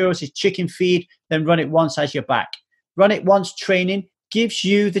 €600 is chicken feed, then Run It Once has your back. Run It Once training gives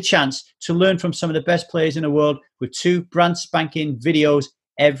you the chance to learn from some of the best players in the world with 2 brand spanking videos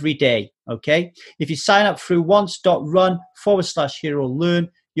every day. Okay. If you sign up through once.run/hero learn,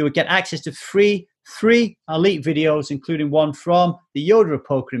 you will get access to three elite videos, including one from the Yoda of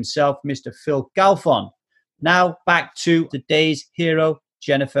poker himself, Mr. Phil Galfond. Now back to today's hero,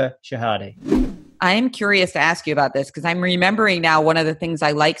 Jennifer Shahade. I am curious to ask you about this because I'm remembering now one of the things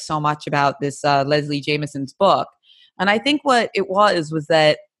I like so much about this Leslie Jamison's book. And I think what it was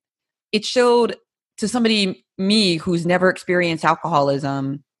that it showed to somebody, me, who's never experienced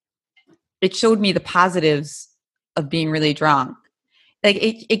alcoholism, it showed me the positives of being really drunk. Like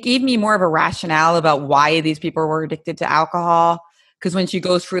it gave me more of a rationale about why these people were addicted to alcohol. Because when she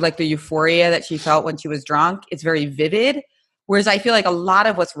goes through like the euphoria that she felt when she was drunk, it's very vivid. Whereas I feel like a lot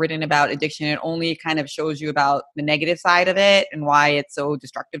of what's written about addiction, it only kind of shows you about the negative side of it and why it's so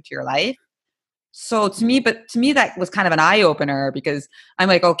destructive to your life. So to me, that was kind of an eye opener, because I'm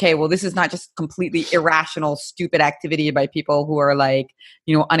like, okay, well, this is not just completely irrational, stupid activity by people who are like,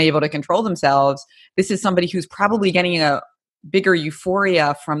 unable to control themselves. This is somebody who's probably getting a bigger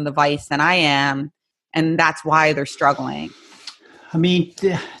euphoria from the vice than I am. And that's why they're struggling. I mean,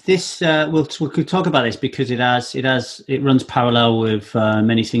 this we could talk about this because it runs parallel with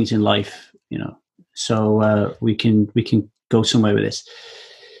many things in life, So we can go somewhere with this.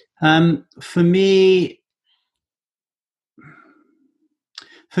 For me,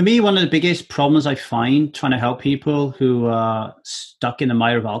 one of the biggest problems I find trying to help people who are stuck in the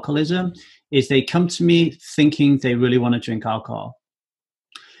mire of alcoholism is they come to me thinking they really want to drink alcohol.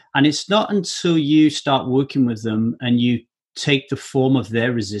 And it's not until you start working with them and you take the form of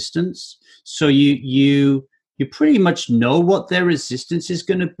their resistance. So you pretty much know what their resistance is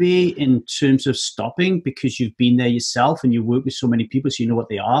going to be in terms of stopping, because you've been there yourself and you work with so many people, so you know what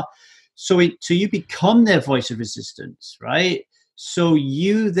they are. So you become their voice of resistance, right? So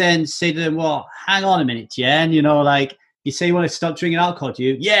you then say to them, well, hang on a minute, Jen, like you say you want to stop drinking alcohol, do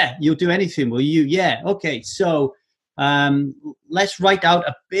you? Yeah, you'll do anything, will you? Yeah, okay. So let's write out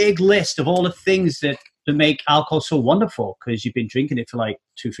a big list of all the things that make alcohol so wonderful, because you've been drinking it for like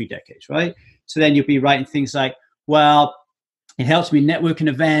 2-3 decades, right? So then you'll be writing things like, well, it helps me network in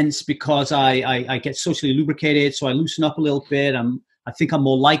events because I get socially lubricated, so I loosen up a little bit. I think I'm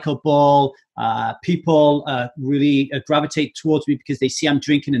more likable. People really gravitate towards me because they see I'm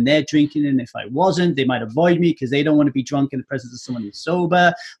drinking and they're drinking. And if I wasn't, they might avoid me because they don't want to be drunk in the presence of someone who's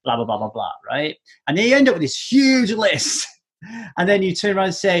sober, blah, blah, blah, blah, blah, right? And then you end up with this huge list. And then you turn around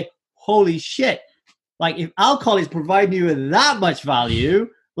and say, holy shit, like if alcohol is providing you with that much value,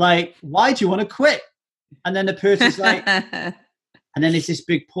 like why do you want to quit? And then the person's like, and then it's this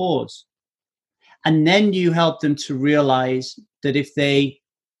big pause. And then you help them to realize that if they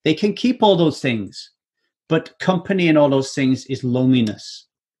can keep all those things, but company and all those things is loneliness,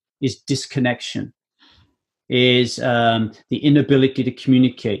 is disconnection, is the inability to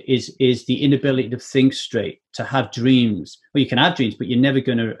communicate, is the inability to think straight, to have dreams. Well, you can have dreams, but you're never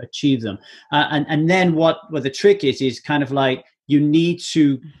going to achieve them. And then what the trick is kind of like you need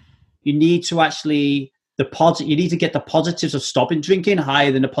to actually you need to get the positives of stopping drinking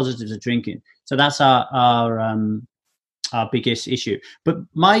higher than the positives of drinking. So that's our biggest issue. But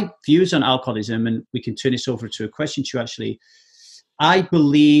my views on alcoholism, and we can turn this over to a question to you actually, I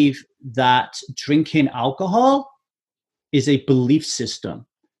believe that drinking alcohol is a belief system.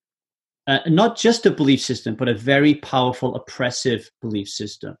 Not just a belief system, but a very powerful, oppressive belief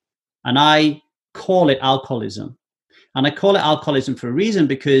system. And I call it alcoholism. And I call it alcoholism for a reason,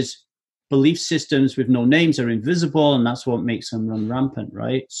 because belief systems with no names are invisible, and that's what makes them run rampant,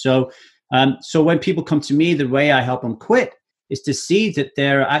 right? So when people come to me, the way I help them quit is to see that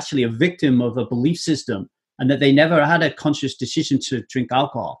they're actually a victim of a belief system, and that they never had a conscious decision to drink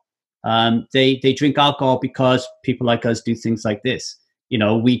alcohol. They drink alcohol because people like us do things like this.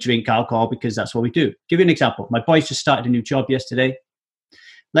 We drink alcohol because that's what we do. Give you an example. My boys just started a new job yesterday.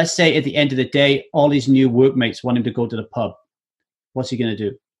 Let's say at the end of the day, all his new workmates want him to go to the pub. What's he going to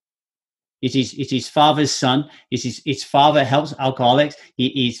do? It's his father's son. His father helps alcoholics.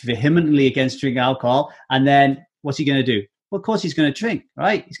 He's vehemently against drinking alcohol. And then what's he going to do? Well, of course he's going to drink,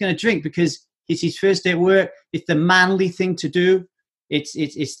 right? He's going to drink because it's his first day at work. It's the manly thing to do. It's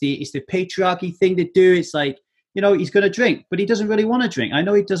the patriarchy thing to do. It's like, he's going to drink, but he doesn't really want to drink. I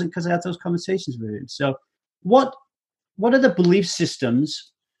know he doesn't, because I had those conversations with him. So what are the belief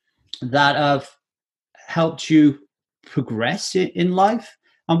systems that have helped you progress in life?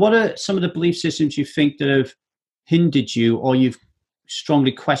 And what are some of the belief systems you think that have hindered you, or you've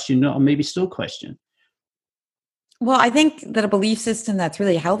strongly questioned, or maybe still question? Well, I think that a belief system that's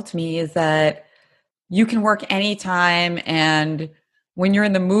really helped me is that you can work anytime, and when you're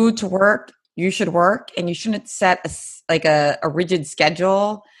in the mood to work, you should work, and you shouldn't set a rigid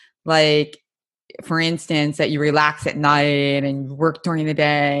schedule. Like, for instance, that you relax at night and you work during the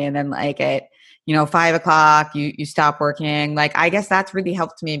day, and then like at 5 o'clock, you stop working. Like, I guess that's really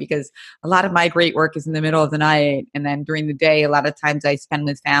helped me, because a lot of my great work is in the middle of the night. And then during the day, a lot of times I spend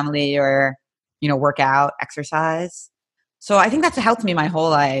with family or, work out, exercise. So I think that's helped me my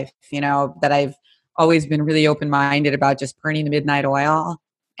whole life, that I've always been really open-minded about just burning the midnight oil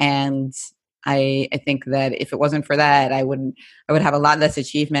and, I think that if it wasn't for that, I would have a lot less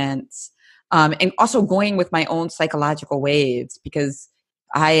achievements. And also going with my own psychological waves, because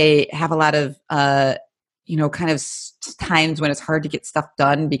I have a lot of, kind of times when it's hard to get stuff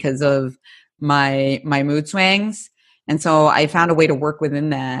done because of my mood swings. And so I found a way to work within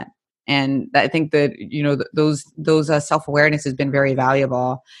that. And I think that, those self-awareness has been very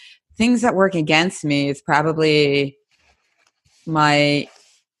valuable. Things that work against me is probably my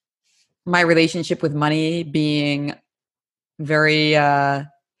relationship with money being very, I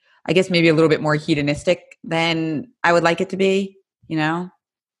guess maybe a little bit more hedonistic than I would like it to be, I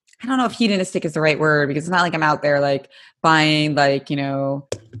don't know if hedonistic is the right word, because it's not like I'm out there like buying like,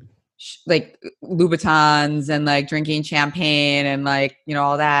 like Louboutins and like drinking champagne and like,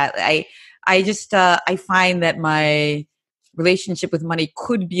 all that. I just, I find that my relationship with money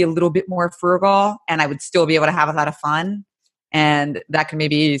could be a little bit more frugal, and I would still be able to have a lot of fun. And that can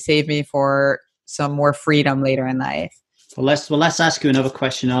maybe save me for some more freedom later in life. Well, let's ask you another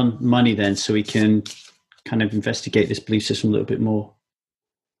question on money then, so we can kind of investigate this belief system a little bit more.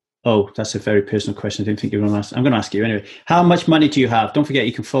 Oh, that's a very personal question. I didn't think you were going to ask. I'm going to ask you anyway. How much money do you have? Don't forget,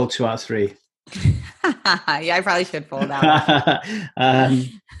 you can fold 2 out of 3. Yeah, I probably should fold out.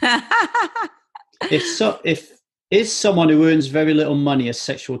 If is someone who earns very little money a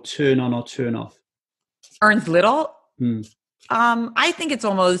sexual turn on or turn off? Earns little? I think it's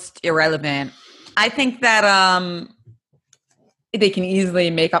almost irrelevant. I think that they can easily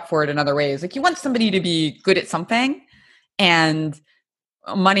make up for it in other ways. Like, you want somebody to be good at something, and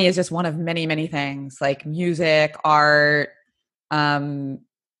money is just one of many, many things, like music, art,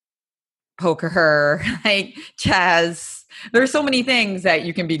 poker, like chess. There are so many things that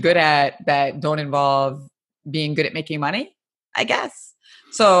you can be good at that don't involve being good at making money, I guess.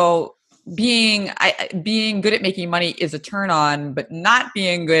 So being good at making money is a turn on, but not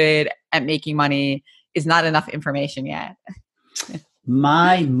being good at making money is not enough information yet.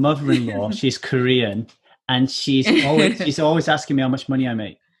 My mother-in-law, she's Korean, and she's always asking me how much money I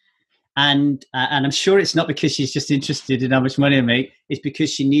make. And I'm sure it's not because she's just interested in how much money I make. It's because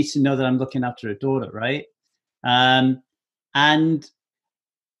she needs to know that I'm looking after her daughter, right? And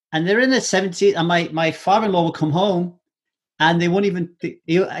they're in their 70s, and my father-in-law will come home, and they won't even.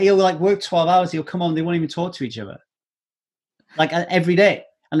 He'll like work 12 hours. He'll come home. They won't even talk to each other, like every day,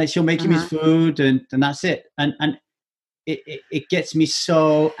 and like she'll make him his food, and that's it. And it gets me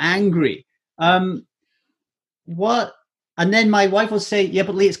so angry. What? And then my wife will say, "Yeah,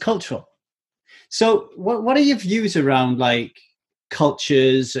 but Lee, it's cultural." So, what are your views around like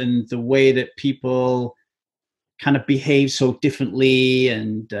cultures and the way that people kind of behave so differently?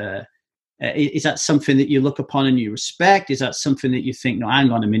 And is that something that you look upon and you respect? Is that something that you think, no,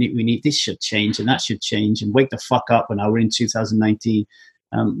 hang on a minute, this should change and that should change, and wake the fuck up when we're in 2019?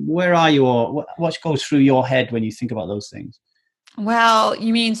 Where are you, or what goes through your head when you think about those things? Well,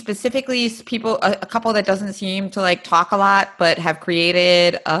 you mean specifically people, a couple that doesn't seem to like talk a lot, but have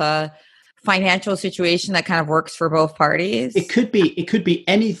created a financial situation that kind of works for both parties? It could be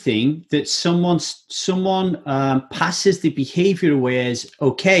anything that someone passes the behavior away as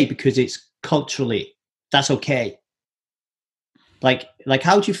okay because it's culturally, that's okay. Like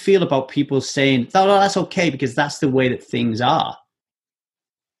how do you feel about people saying, "Oh, no, that's okay because that's the way that things are"?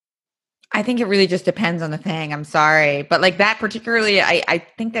 I think it really just depends on the thing. I'm sorry. But like that particularly, I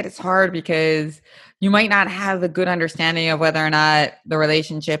think that it's hard because you might not have a good understanding of whether or not the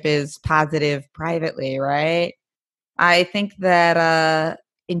relationship is positive privately, right? I think that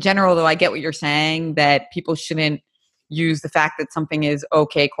in general, though, I get what you're saying, that people shouldn't use the fact that something is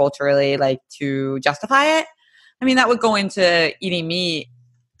okay culturally like to justify it. I mean, that would go into eating meat.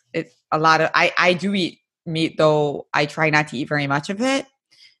 I do eat meat, though I try not to eat very much of it.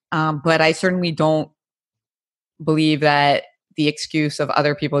 But I certainly don't believe that the excuse of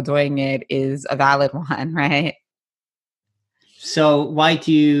other people doing it is a valid one, right? So why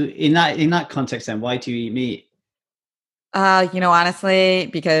do you, in that context then, why do you eat meat? Honestly,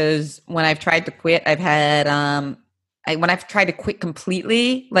 because when I've tried to quit, I've had when I've tried to quit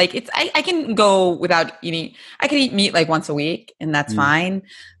completely, like I can go without eating. I can eat meat like once a week, and that's fine.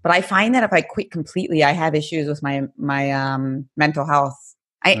 But I find that if I quit completely, I have issues with my mental health.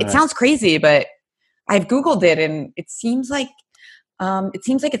 It sounds crazy, but I've Googled it, and it seems like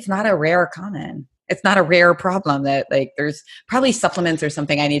it's not a rare problem that like there's probably supplements or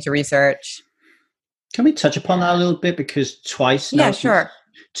something I need to research. Can we touch upon that a little bit? Because twice now, sure.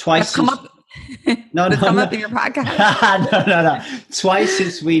 Twice come up. No, come up in your podcast. No. Twice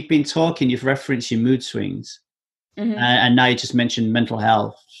since we've been talking, you've referenced your mood swings, and now you just mentioned mental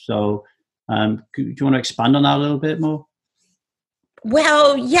health. So, do you want to expand on that a little bit more?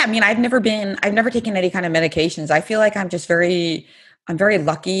 Well, yeah, I mean, I've never taken any kind of medications. I feel like I'm very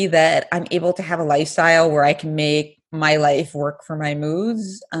lucky that I'm able to have a lifestyle where I can make my life work for my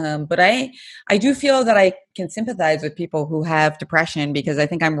moods. But I do feel that I can sympathize with people who have depression because I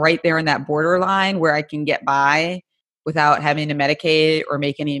think I'm right there in that borderline where I can get by without having to medicate or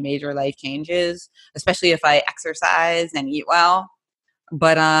make any major life changes, especially if I exercise and eat well.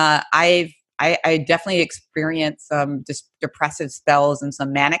 But I definitely experienced some depressive spells and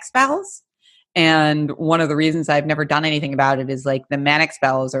some manic spells. And one of the reasons I've never done anything about it is like the manic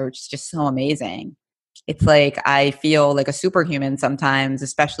spells are just so amazing. It's like I feel like a superhuman sometimes,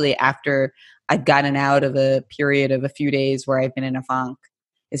 especially after I've gotten out of a period of a few days where I've been in a funk.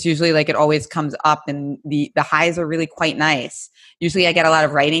 It's usually like it always comes up, and the highs are really quite nice. Usually, I get a lot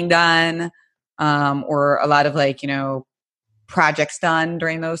of writing done, or a lot of like projects done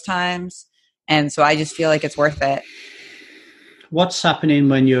during those times. And so I just feel like it's worth it. What's happening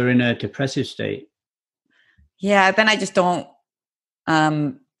when you're in a depressive state? Yeah, then I just don't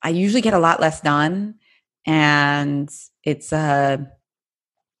I usually get a lot less done, and it's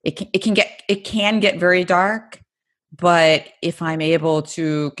it can get very dark, but if I'm able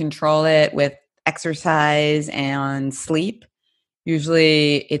to control it with exercise and sleep,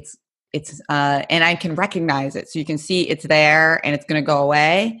 usually it's and I can recognize it, so you can see it's there and it's going to go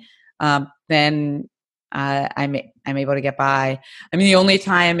away. Then I'm able to get by. I mean, the only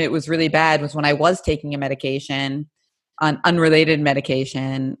time it was really bad was when I was taking a medication, an unrelated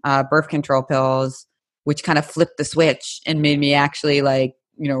medication, birth control pills, which kind of flipped the switch and made me actually like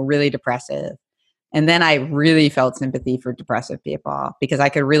really depressive. And then I really felt sympathy for depressive people because I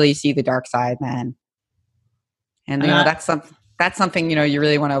could really see the dark side then. And And I, that's something you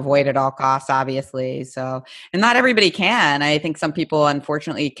really want to avoid at all costs, obviously. So, and not everybody can. I think some people,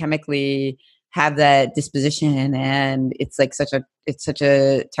 unfortunately, chemically have that disposition, and it's like it's such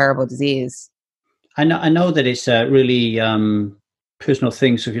a terrible disease. I know that it's a really personal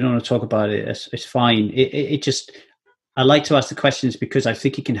thing. So if you don't want to talk about it, it's fine. It just, I like to ask the questions because I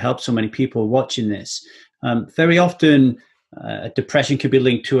think it can help so many people watching this. Very often, depression can be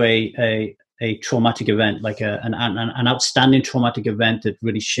linked to a traumatic event, like an outstanding traumatic event that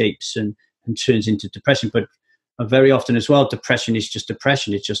really shapes and turns into depression. But very often as well, depression is just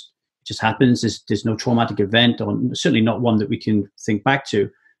depression. It just happens. There's no traumatic event, or certainly not one that we can think back to.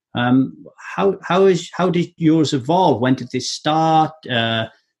 How did yours evolve? When did this start?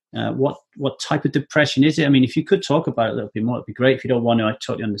 What type of depression is it? I mean, if you could talk about it a little bit more, it'd be great. If you don't want to, I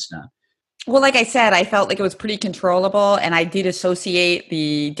totally understand. Well, like I said, I felt like it was pretty controllable, and I did associate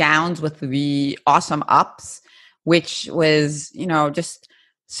the downs with the awesome ups, which was, just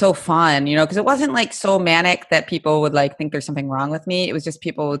so fun, because it wasn't like so manic that people would like think there's something wrong with me. It was just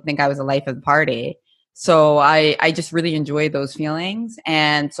people would think I was the life of the party. So I just really enjoyed those feelings.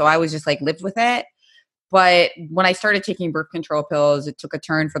 And so I was just like lived with it. But when I started taking birth control pills, it took a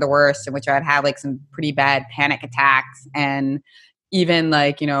turn for the worse, in which I'd have like some pretty bad panic attacks, and even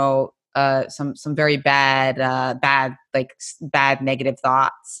like, some very bad negative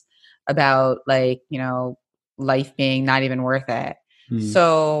thoughts about like, life being not even worth it. Hmm.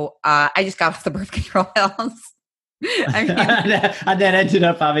 So I just got off the birth control pills. I mean, And then ended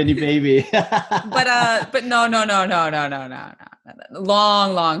up having a baby. but no.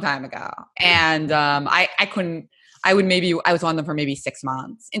 Long time ago. And I was on them for maybe 6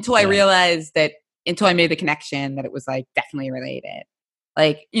 months until I Yeah. realized until I made the connection that it was like definitely related.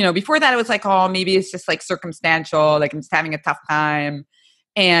 Like, before that it was like, oh, maybe it's just like circumstantial, like I'm just having a tough time.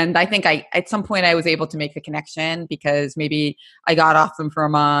 And I think at some point I was able to make the connection because maybe I got off them for a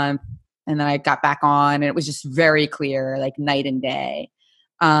month and then I got back on, and it was just very clear, like night and day.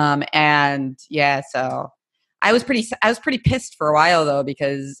 And yeah, so I was pretty pissed for a while though,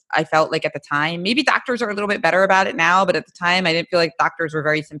 because I felt like at the time, maybe doctors are a little bit better about it now, but at the time I didn't feel like doctors were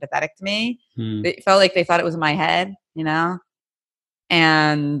very sympathetic to me. Hmm. They felt like they thought it was in my head,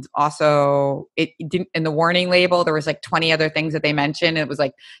 And also it didn't, in the warning label, there was like 20 other things that they mentioned. It was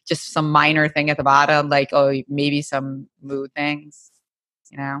like just some minor thing at the bottom, like, oh, maybe some mood things.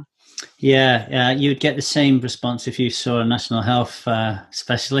 Yeah, you'd get the same response if you saw a national health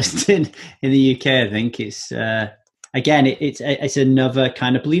specialist in the UK. I think it's again, it's another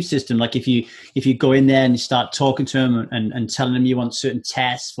kind of belief system. Like if you go in there and you start talking to them and telling them you want certain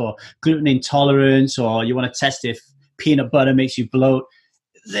tests for gluten intolerance, or you want to test if peanut butter makes you bloat,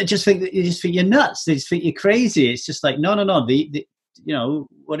 they just think you're nuts. They just think you're crazy. It's just like no. The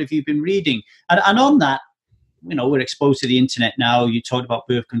what have you been reading? And on that, we're exposed to the internet now. You talked about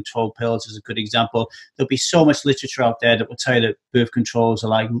birth control pills as a good example. There'll be so much literature out there that will tell you that birth controls are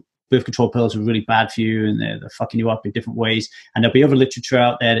like birth control pills are really bad for you and they're fucking you up in different ways. And there'll be other literature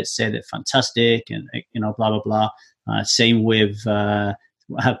out there that say they're fantastic and, blah, blah, blah. Same with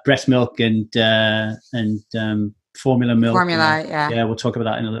breast milk and formula milk. Formula, yeah. Yeah, we'll talk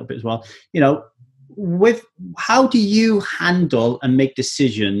about that in a little bit as well. With how do you handle and make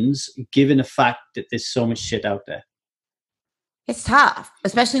decisions given the fact that there's so much shit out there? It's tough,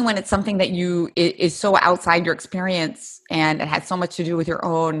 especially when it's something that is so outside your experience and it has so much to do with your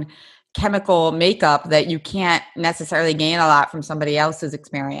own chemical makeup that you can't necessarily gain a lot from somebody else's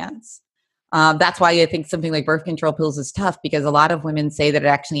experience. That's why I think something like birth control pills is tough, because a lot of women say that it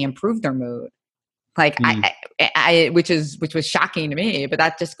actually improved their mood. Like which was shocking to me, but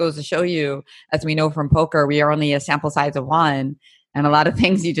that just goes to show you, as we know from poker, we are only a sample size of one, and a lot of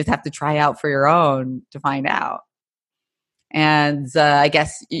things you just have to try out for your own to find out. And I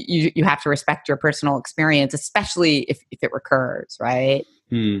guess you have to respect your personal experience, especially if it recurs, right?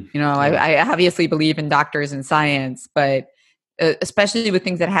 I obviously believe in doctors and science, but especially with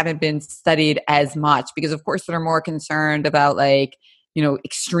things that haven't been studied as much, because of course they're more concerned about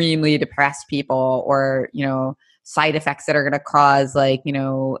extremely depressed people or, side effects that are going to cause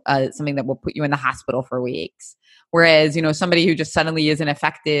something that will put you in the hospital for weeks. Whereas, somebody who just suddenly isn't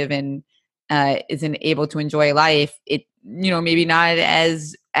effective and isn't able to enjoy life, it, maybe not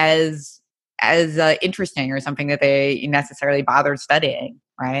as interesting or something that they necessarily bothered studying.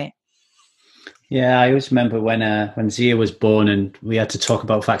 Right. Yeah, I always remember when Zia was born and we had to talk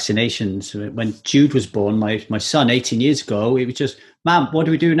about vaccinations. When Jude was born, my son, 18 years ago, it was just, Mom, what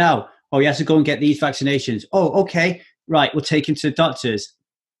do we do now? Oh, he has to go and get these vaccinations. Oh, okay. Right, we'll take him to the doctors.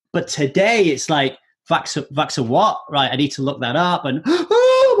 But today it's like, vax what? Right, I need to look that up. And,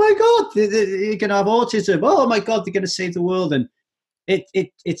 oh my God, you're going to have autism. Oh my God, they're going to save the world. And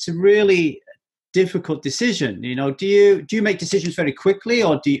it's a really difficult decision. Do you make decisions very quickly,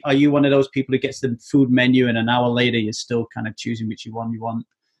 or are you one of those people who gets the food menu and an hour later you're still kind of choosing which one you want?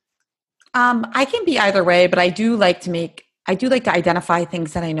 I can be either way, but I do like to identify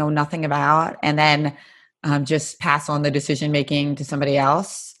things that I know nothing about, and then just pass on the decision making to somebody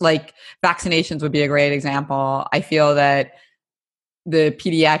else. Like vaccinations would be a great example. I feel that the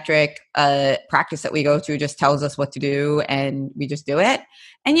pediatric practice that we go to just tells us what to do and we just do it.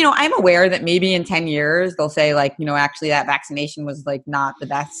 And, I'm aware that maybe in 10 years, they'll say actually that vaccination was not the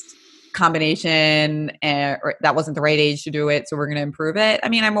best combination or that wasn't the right age to do it. So we're going to improve it. I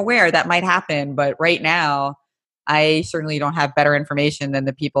mean, I'm aware that might happen, but right now I certainly don't have better information than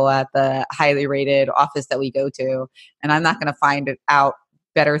the people at the highly rated office that we go to. And I'm not going to find out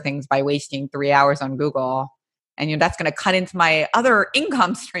better things by wasting 3 hours on Google. And that's going to cut into my other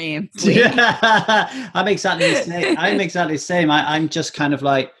income streams. Yeah, I'm exactly the same. I'm just kind of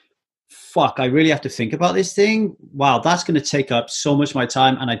like, fuck, I really have to think about this thing. Wow, that's going to take up so much of my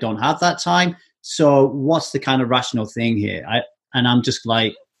time and I don't have that time. So what's the kind of rational thing here? I'm just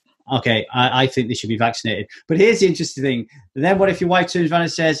like, okay, I think they should be vaccinated. But here's the interesting thing. Then what if your wife turns around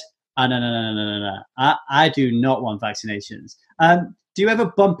and says, oh, no. I do not want vaccinations. Do you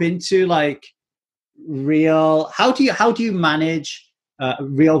ever bump into how do you manage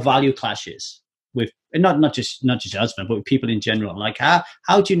real value clashes with not just your husband, but with people in general?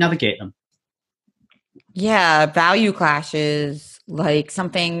 How do you navigate them? Yeah, value clashes,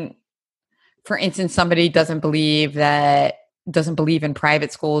 something, for instance, somebody doesn't believe in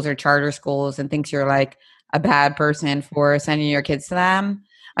private schools or charter schools and thinks you're a bad person for sending your kids to them.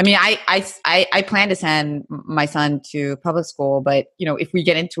 I mean, I plan to send my son to public school, but if we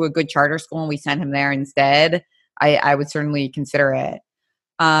get into a good charter school and we send him there instead, I would certainly consider it.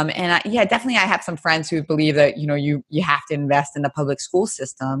 Definitely, I have some friends who believe that you have to invest in the public school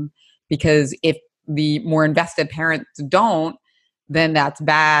system, because if the more invested parents don't, then that's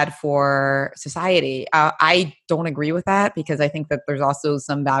bad for society. I don't agree with that, because I think that there's also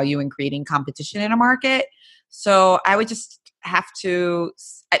some value in creating competition in a market. So I would just have to,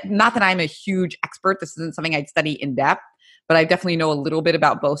 not that I'm a huge expert, this isn't something I'd study in depth, but I definitely know a little bit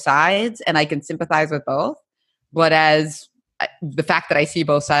about both sides and I can sympathize with both. But as the fact that I see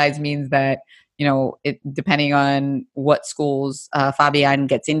both sides means that, depending on what schools Fabian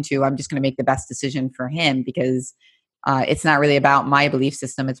gets into, I'm just going to make the best decision for him, because it's not really about my belief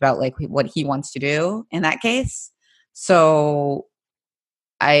system. It's about what he wants to do in that case. So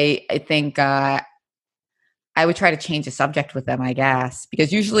I think I would try to change the subject with them, I guess,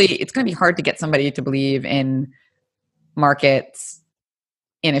 because usually it's going to be hard to get somebody to believe in markets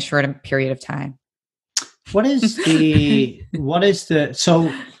in a short period of time. So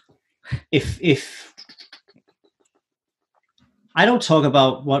if I don't talk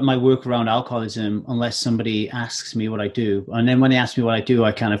about what my work around alcoholism unless somebody asks me what I do. And then when they ask me what I do,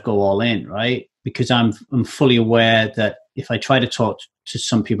 I kind of go all in, right? Because I'm fully aware that if I try to talk to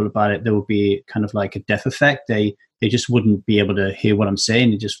some people about it, there will be kind of like a death effect. They just wouldn't be able to hear what I'm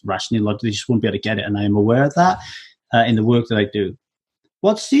saying. They just rationally, they just wouldn't be able to get it. And I am aware of that in the work that I do.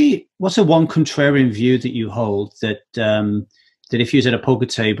 What's the one contrarian view that you hold that if you was at a poker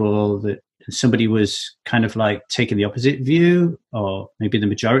table that somebody was kind of like taking the opposite view, or maybe the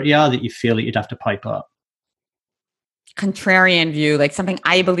majority are, that you feel that you'd have to pipe up? Contrarian view, like something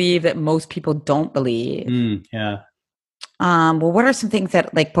I believe that most people don't believe. Yeah. Well, what are some things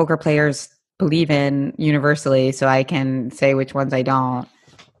that like poker players believe in universally, so I can say which ones I don't?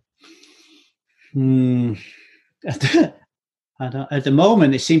 At the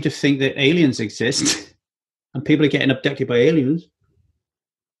moment, they seem to think that aliens exist and people are getting abducted by aliens.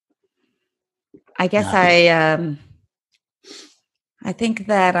 I guess I think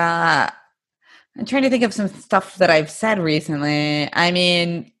that I'm trying to think of some stuff that I've said recently. I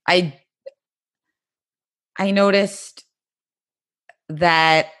mean, I noticed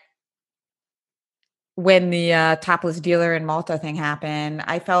that when the topless dealer in Malta thing happened,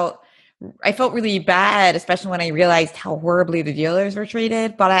 I felt really bad, especially when I realized how horribly the dealers were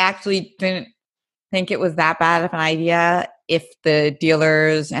treated. But I actually didn't think it was that bad of an idea if the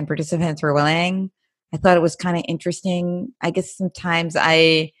dealers and participants were willing. I thought it was kind of interesting. I guess sometimes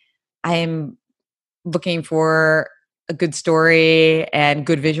I'm looking for a good story and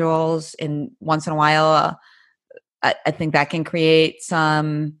good visuals, and once in a while, I think that can create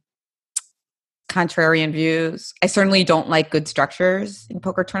some contrarian views. I certainly don't like good structures in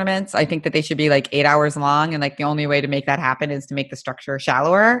poker tournaments. I think that they should be like 8 hours long, and like the only way to make that happen is to make the structure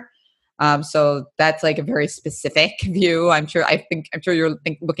shallower. So that's like a very specific view. I'm sure you're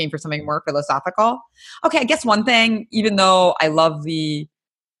looking for something more philosophical. Okay, I guess one thing, even though I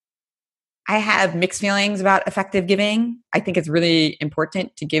have mixed feelings about effective giving. I think it's really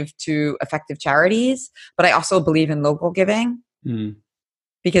important to give to effective charities, but I also believe in local giving.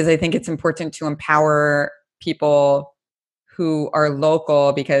 Because I think it's important to empower people who are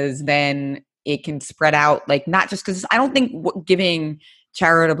local, because then it can spread out, like not just because I don't think giving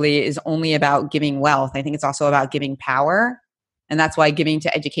charitably is only about giving wealth. I think it's also about giving power. And that's why giving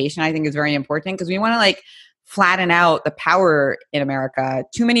to education, I think, is very important, because we want to like flatten out the power in America.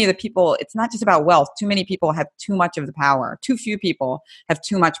 Too many of the people, it's not just about wealth. Too many people have too much of the power. Too few people have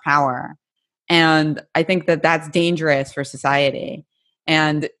too much power. And I think that that's dangerous for society.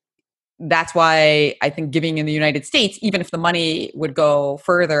 And that's why I think giving in the United States, even if the money would go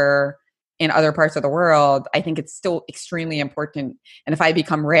further in other parts of the world, I think it's still extremely important. And if I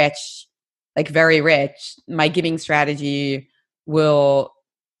become rich, like very rich, my giving strategy will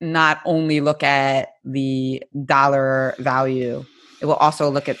not only look at the dollar value, it will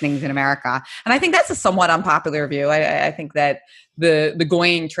also look at things in America. And I think that's a somewhat unpopular view. I think that the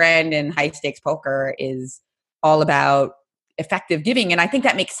going trend in high stakes poker is all about effective giving. And I think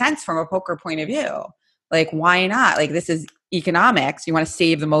that makes sense from a poker point of view. Like, why not? Like, this is economics. You want to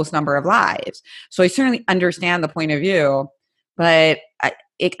save the most number of lives. So I certainly understand the point of view, but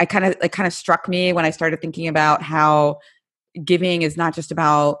it kind of struck me when I started thinking about how giving is not just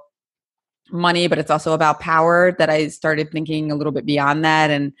about money, but it's also about power, that I started thinking a little bit beyond that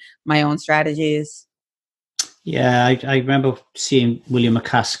and my own strategies. Yeah, I remember seeing William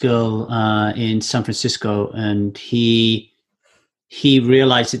McCaskill in San Francisco, and he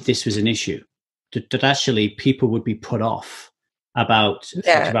realized that this was an issue, that actually people would be put off about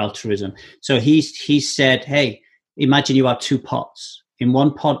effective altruism. So he said, hey, imagine you have two pots. In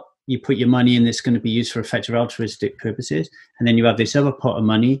one pot, you put your money in that's going to be used for effective altruistic purposes. And then you have this other pot of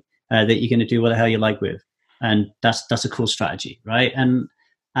money that you're going to do what the hell you like with. And that's a cool strategy, right? And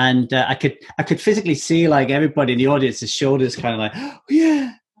I could physically see like everybody in the audience's shoulders kind of like, oh,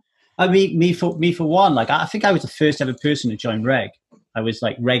 yeah. I mean, me for one, like I think I was the first ever person to join Reg. I was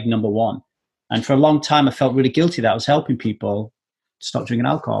like Reg number one. And for a long time, I felt really guilty that I was helping people stop drinking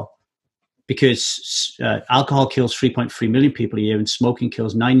alcohol, because alcohol kills 3.3 million people a year and smoking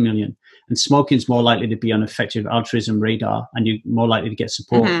kills 9 million. And smoking is more likely to be on effective altruism radar, and you're more likely to get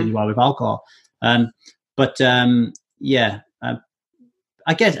support than you are with alcohol. I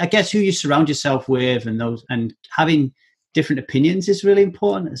guess who you surround yourself with and having different opinions is really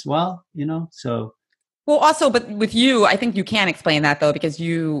important as well, you know? So. Well, also, but with you, I think you can explain that though, because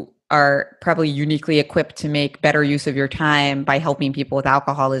you are probably uniquely equipped to make better use of your time by helping people with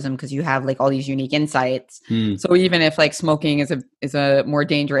alcoholism, because you have like all these unique insights. So even if like smoking is a more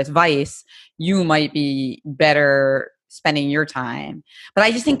dangerous vice, you might be better spending your time. But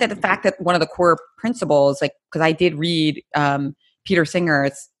I just think that the fact that one of the core principles, like, because I did read Peter Singer,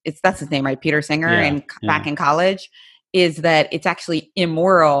 that's his name, right? Peter Singer, and back in college, is that it's actually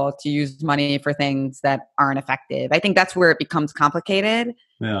immoral to use money for things that aren't effective. I think that's where it becomes complicated.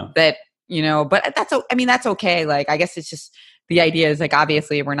 Yeah. That, but that's okay. Like, I guess it's just, the idea is like,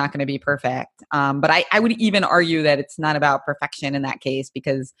 obviously we're not going to be perfect. But I would even argue that it's not about perfection in that case,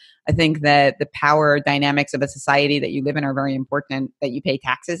 because I think that the power dynamics of a society that you live in are very important, that you pay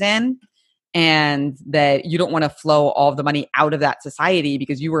taxes in, and that you don't want to flow all of the money out of that society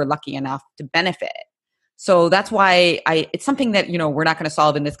because you were lucky enough to benefit. So that's why it's something that, we're not going to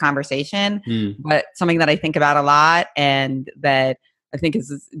solve in this conversation, but something that I think about a lot, and that I think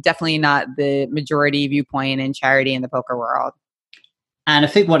is definitely not the majority viewpoint in charity in the poker world. And I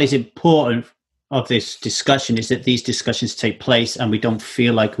think what is important of this discussion is that these discussions take place and we don't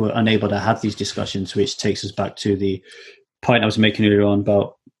feel like we're unable to have these discussions, which takes us back to the point I was making earlier on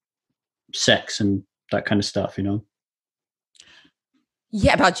about sex and that kind of stuff,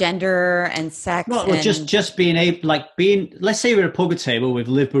 Yeah, about gender and sex. Well, just being able, let's say we're at a poker table with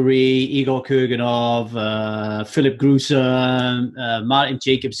Liv Boeree, Igor Kurganov, Philip Gruson, Martin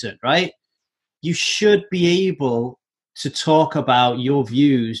Jacobson, right? You should be able to talk about your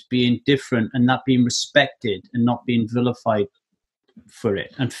views being different and not being respected and not being vilified for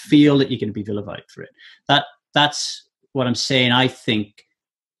it, and feel that you're going to be vilified for it. That's what I'm saying. I think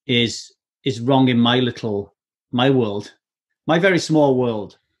is wrong in my world. My very small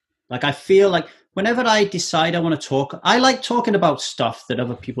world. Like, I feel like whenever I decide I want to talk, I like talking about stuff that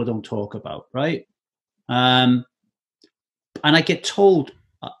other people don't talk about, right? And I get told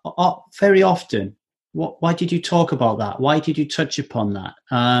very often, why did you talk about that? Why did you touch upon that?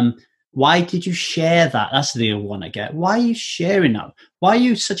 Why did you share that? That's the other one I get. Why are you sharing that? Why are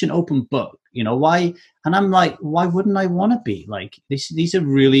you such an open book? Why? And I'm like, why wouldn't I want to be? Like, these are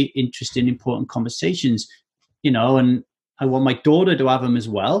really interesting, important conversations, and I want my daughter to have them as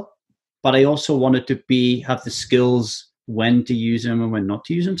well, but I also wanted to have the skills when to use them and when not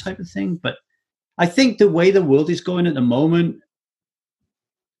to use them, type of thing. But I think the way the world is going at the moment,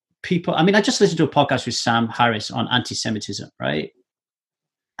 I just listened to a podcast with Sam Harris on anti-Semitism, right?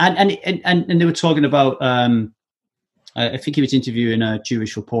 And they were talking about, I think he was interviewing a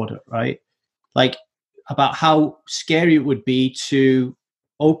Jewish reporter, right? Like, about how scary it would be to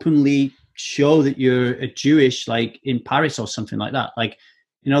openly show that you're a Jewish, like in Paris or something like that. Like,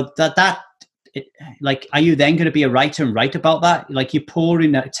 are you then going to be a writer and write about that? Like, you're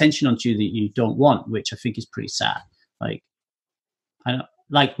pouring that attention onto you that you don't want, which I think is pretty sad. Like,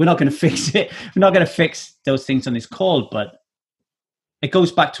 we're not going to fix it. We're not going to fix those things on this call, but it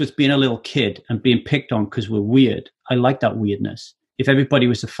goes back to us being a little kid and being picked on because we're weird. I like that weirdness. If everybody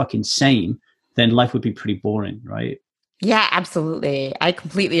was the fucking same, then life would be pretty boring, right? Yeah, absolutely. I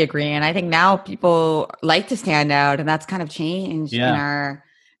completely agree. And I think now people like to stand out, and that's kind of changed in our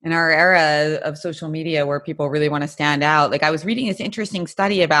era of social media, where people really want to stand out. Like, I was reading this interesting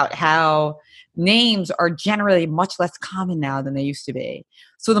study about how names are generally much less common now than they used to be.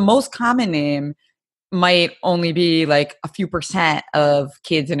 So the most common name might only be like a few percent of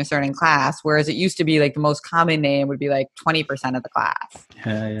kids in a certain class, whereas it used to be like the most common name would be like 20% of the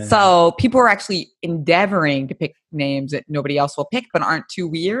class. So people are actually endeavoring to pick names that nobody else will pick but aren't too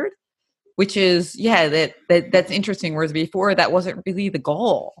weird, which is, that's interesting. Whereas before, that wasn't really the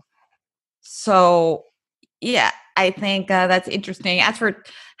goal. So yeah, I think that's interesting. As for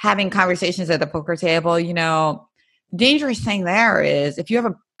having conversations at the poker table, dangerous thing there is, if you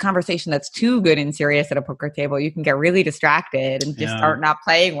have a conversation that's too good and serious at a poker table, you can get really distracted and just start not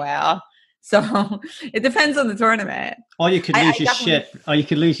playing well. So it depends on the tournament. Or you could lose your shit. Or you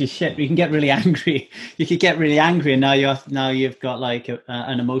could lose your shit. You can get really angry. You could get really angry, and now you've got like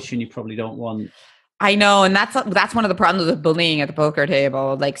an emotion you probably don't want. I know, and that's one of the problems with bullying at the poker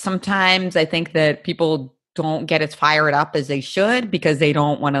table. Like, sometimes I think that people don't get as fired up as they should because they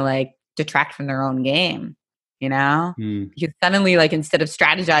don't want to like detract from their own game. Because suddenly, like, instead of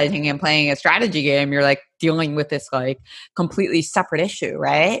strategizing and playing a strategy game, you're like dealing with this like completely separate issue,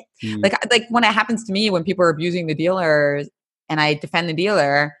 right? Like when it happens to me, when people are abusing the dealers and I defend the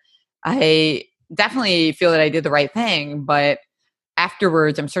dealer, I definitely feel that I did the right thing. But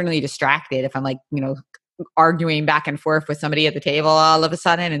afterwards, I'm certainly distracted if I'm like, arguing back and forth with somebody at the table all of a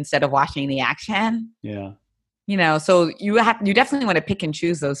sudden instead of watching the action. Yeah. So you definitely want to pick and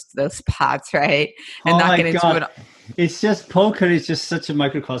choose those spots, right? And not get into it. It's just, poker is just such a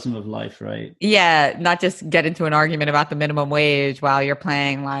microcosm of life, right? Yeah, not just get into an argument about the minimum wage while you're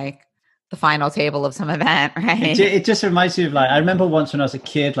playing like the final table of some event, right? It just reminds me of, like, I remember once when I was a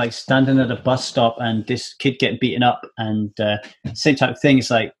kid, like standing at a bus stop and this kid getting beaten up, and same type of thing. It's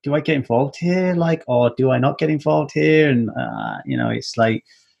like, do I get involved here, like, or do I not get involved here? And it's like,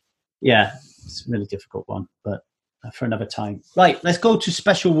 yeah, it's a really difficult one, but for another time. Right, let's go to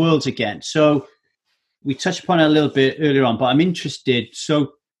special worlds again. So we touched upon it a little bit earlier on, but I'm interested.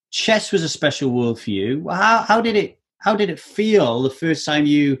 So chess was a special world for you. How did it feel the first time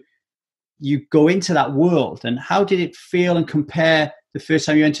you go into that world, and how did it feel and compare the first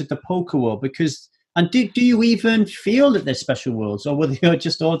time you entered the poker world? Do you even feel that there's special worlds, or were they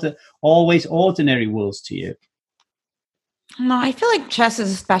just always ordinary worlds to you? No, I feel like chess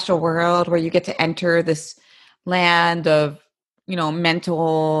is a special world where you get to enter this land of,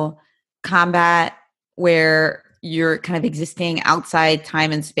 mental combat, where you're kind of existing outside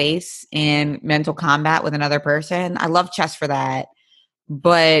time and space in mental combat with another person. I love chess for that,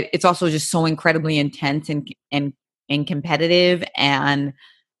 but it's also just so incredibly intense and competitive, and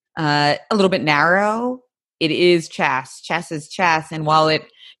a little bit narrow. It is chess. Chess is chess, and while it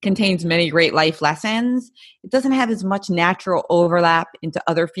contains many great life lessons, it doesn't have as much natural overlap into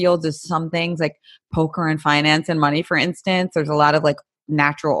other fields as some things like poker and finance and money, for instance. There's a lot of like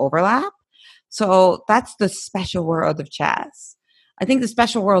natural overlap. So that's the special world of chess. I think the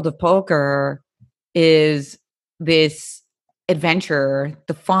special world of poker is this adventure,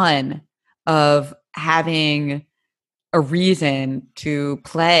 the fun of having a reason to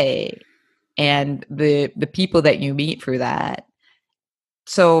play, and the people that you meet through that.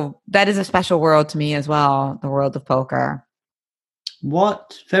 So that is a special world to me as well, the world of poker.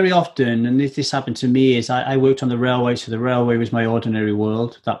 What very often, and this happened to me, is I worked on the railway, so the railway was my ordinary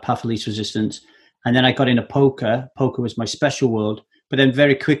world, that path of least resistance. And then I got into poker. Poker was my special world, but then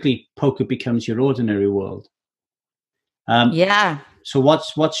very quickly, poker becomes your ordinary world. Yeah. So what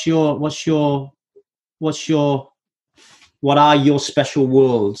are your special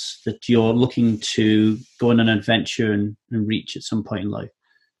worlds that you're looking to go on an adventure and reach at some point in life?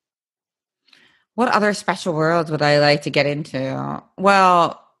 What other special worlds would I like to get into?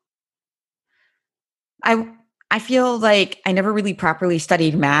 Well, I feel like I never really properly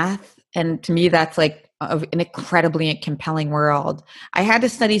studied math, and to me that's like an incredibly compelling world. I had to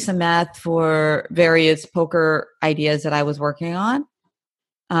study some math for various poker ideas that I was working on,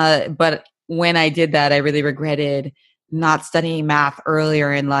 but when I did that, I really regretted not studying math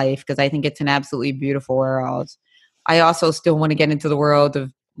earlier in life, because I think it's an absolutely beautiful world. I also still want to get into the world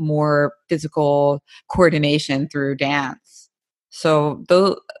of more physical coordination through dance. So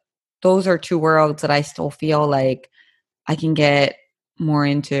those are two worlds that I still feel like I can get more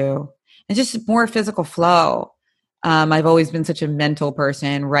into, and just more physical flow. I've always been such a mental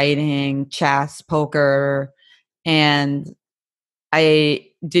person, writing, chess, poker, and I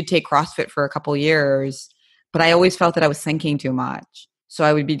did take CrossFit for a couple years, but I always felt that I was thinking too much. So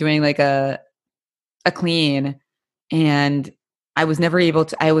I would be doing like a clean, and I was never able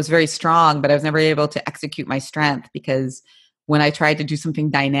to, I was very strong, but I was never able to execute my strength, because when I tried to do something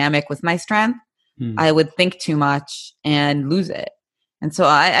dynamic with my strength, I would think too much and lose it. And so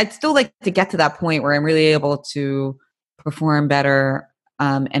I'd still like to get to that point where I'm really able to perform better,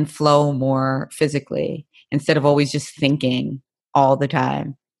 and flow more physically, instead of always just thinking all the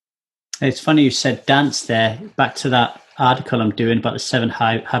time. It's funny you said dance there. Back to that article I'm doing about the 7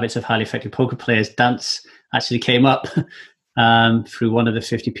 habits of highly effective poker players. Dance actually came up through one of the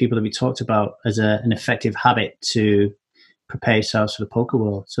 50 people that we talked about as an effective habit to prepare yourselves for the poker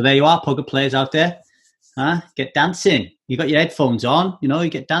world. So there you are, poker players out there. Get dancing. You got your headphones on, you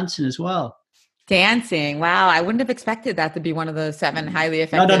get dancing as well. Dancing. Wow. I wouldn't have expected that to be one of the 7 highly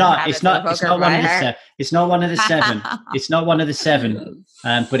effective No. habits It's not. of a It's poker not one of the player. 7. It's not one of the 7. It's not one of the 7.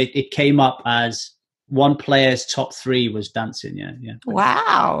 But it came up as one player's top 3 was dancing. Yeah.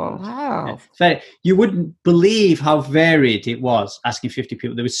 Wow. Yeah. You wouldn't believe how varied it was. Asking 50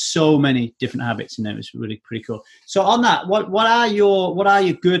 people, there was so many different habits in there. It was really pretty cool. So on that, what are your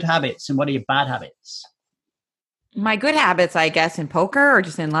good habits and what are your bad habits? My good habits, I guess, in poker or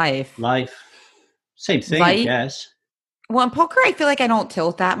just in life? Life. Same thing, I guess. Well, in poker, I feel like I don't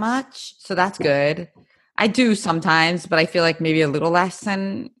tilt that much, so that's good. I do sometimes, but I feel like maybe a little less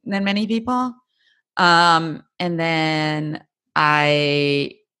than many people. And then so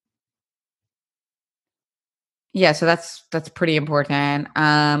that's pretty important.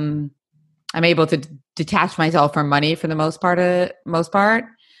 I'm able to detach myself from money for the most part,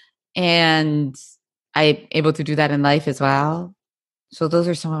 and I'm able to do that in life as well. So those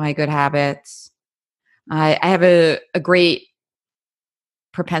are some of my good habits. I have a great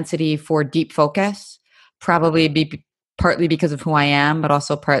propensity for deep focus, probably partly because of who I am, but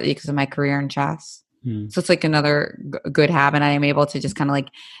also partly because of my career in chess. So it's like another good habit. I am able to just kind of like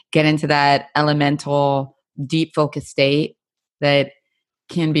get into that elemental, deep focus state that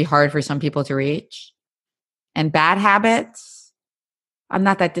can be hard for some people to reach. And bad habits, I'm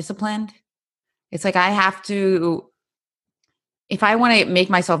not that disciplined. It's like I have to, if I want to make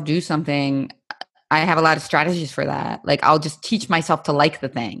myself do something, I have a lot of strategies for that. Like I'll just teach myself to like the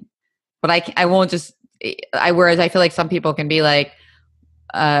thing, but I won't just, whereas I feel like some people can be like,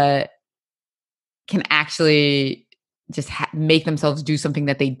 can actually just make themselves do something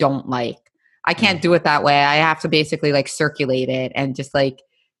that they don't like. I can't do it that way. I have to basically like circulate it and just like,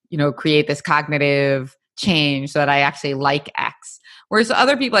 create this cognitive change so that I actually like X. Whereas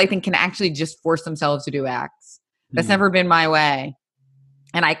other people, I think, can actually just force themselves to do X. That's never been my way.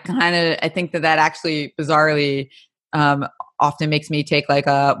 And I think that actually bizarrely often makes me take like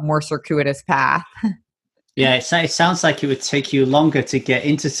a more circuitous path. Yeah, it sounds like it would take you longer to get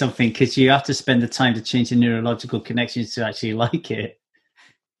into something because you have to spend the time to change the neurological connections to actually like it.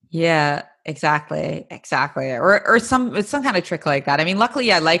 Yeah, exactly. Or some kind of trick like that. I mean,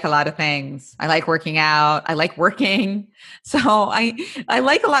 luckily I like a lot of things. I like working out. I like working. So I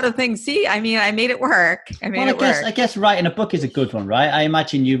like a lot of things. See, I mean, I made it work. I guess writing a book is a good one, right? I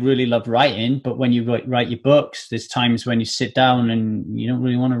imagine you really love writing, but when you write your books, there's times when you sit down and you don't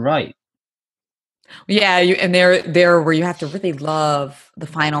really want to write. Yeah, and they're where you have to really love the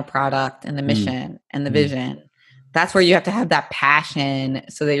final product and the mission and the vision. That's where you have to have that passion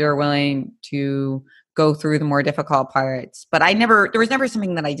so that you're willing to go through the more difficult parts. But there was never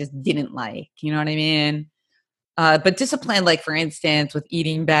something that I just didn't like. You know what I mean? But discipline, like for instance, with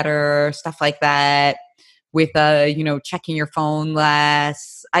eating better, stuff like that, with checking your phone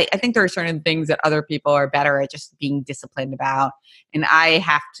less. I think there are certain things that other people are better at just being disciplined about. And I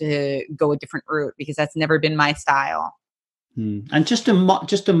have to go a different route because that's never been my style. And just to mop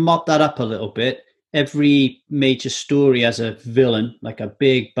that up a little bit, every major story has a villain, like a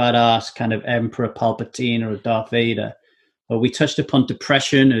big badass kind of Emperor Palpatine or a Darth Vader. Well, we touched upon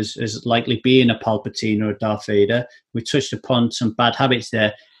depression as likely being a Palpatine or a Darth Vader. We touched upon some bad habits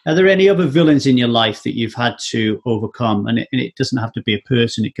there. Are there any other villains in your life that you've had to overcome? And it doesn't have to be a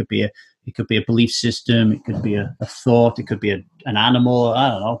person. It could be a belief system. It could be a thought. It could be an animal. I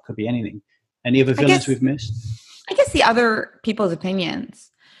don't know. It could be anything. Any other villains we've missed? I guess the other people's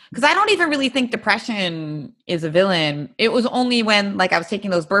opinions. Because I don't even really think depression is a villain. It was only when like I was taking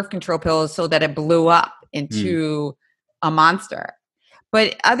those birth control pills so that it blew up into a monster.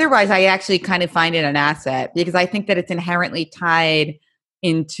 But otherwise, I actually kind of find it an asset because I think that it's inherently tied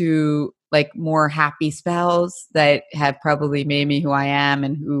into like more happy spells that have probably made me who I am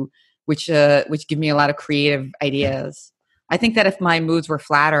and which give me a lot of creative ideas. I think that if my moods were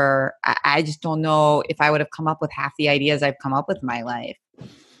flatter, I just don't know if I would have come up with half the ideas I've come up with in my life.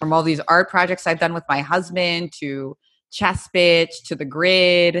 From all these art projects I've done with my husband to Chess Bitch to the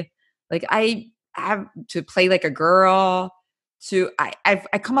Grid, like I have to play like a girl.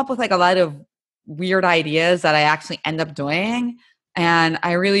 I come up with like a lot of weird ideas that I actually end up doing. And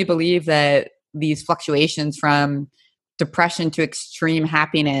I really believe that these fluctuations from depression to extreme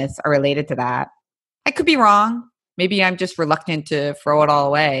happiness are related to that. I could be wrong. Maybe I'm just reluctant to throw it all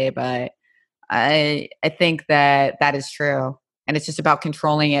away, but I think that is true. And it's just about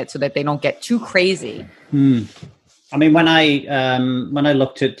controlling it so that they don't get too crazy. I mean, when I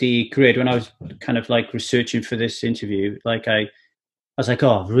looked at the grid, when I was kind of like researching for this interview, like I was like,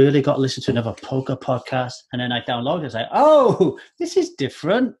 oh, I've really got to listen to another poker podcast. And then I downloaded it. I was like, oh, this is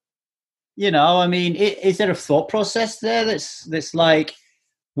different. I mean, is there a thought process there that's like,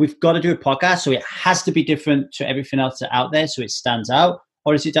 we've got to do a podcast, so it has to be different to everything else that's out there so it stands out?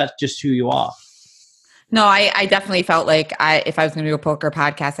 Or is it that just who you are? No, I definitely felt like if I was going to do a poker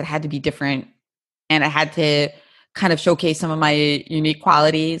podcast, it had to be different. And I had to kind of showcase some of my unique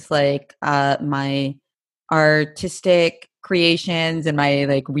qualities, like my artistic creations and my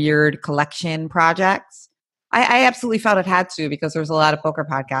like weird collection projects. I absolutely felt it had to because there's a lot of poker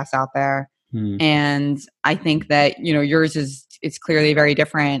podcasts out there. And I think that, yours it's clearly very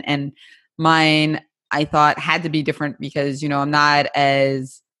different. And mine, I thought had to be different because, I'm not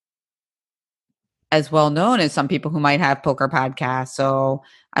as well known as some people who might have poker podcasts. So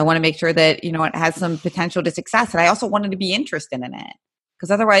I want to make sure that, it has some potential to success. And I also wanted to be interested in it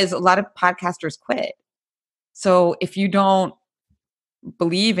because otherwise a lot of podcasters quit. So if you don't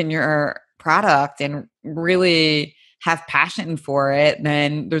believe in your product and really have passion for it,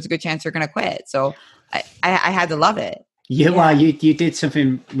 then there's a good chance you're going to quit. So I had to love it. Yeah, well, you did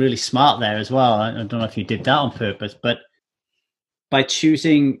something really smart there as well. I don't know if you did that on purpose, but by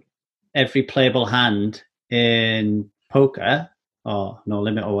choosing every playable hand in poker or No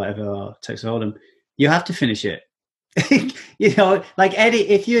Limit or whatever, or Texas Hold'em, you have to finish it. You know, like Eddie,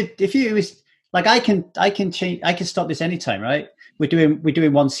 if you was like, I can change, I can stop this anytime, right? We're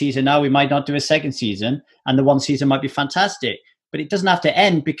doing one season now. We might not do a second season, and the one season might be fantastic, but it doesn't have to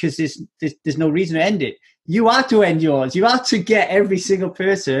end because there's no reason to end it. You have to end yours. You have to get every single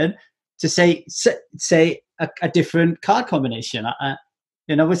person to say a different card combination.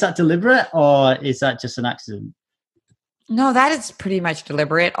 You know, was that deliberate or is that just an accident? No, that is pretty much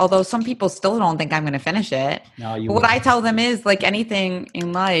deliberate. Although some people still don't think I'm going to finish it. No, you But what I tell them is, like anything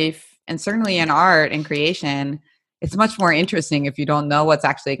in life, and certainly in art and creation, it's much more interesting if you don't know what's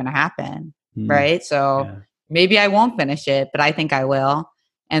actually going to happen, right? So yeah. maybe I won't finish it, but I think I will.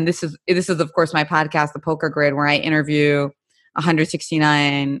 And this is of course my podcast, The Poker Grid, where I interview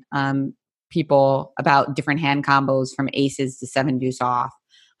 169 people about different hand combos from aces to 7 deuce off.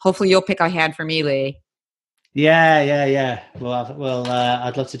 Hopefully, you'll pick a hand for me, Lee. Yeah. Well,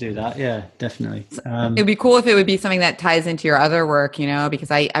 I'd love to do that. Yeah, definitely. It'd be cool if it would be something that ties into your other work, you know, because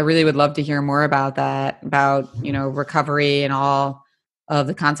I really would love to hear more about that, about, you know, recovery and all of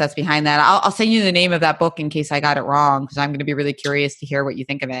the concepts behind that. I'll send you the name of that book in case I got it wrong, because I'm going to be really curious to hear what you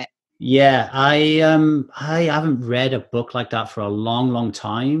think of it. Yeah, I haven't read a book like that for a long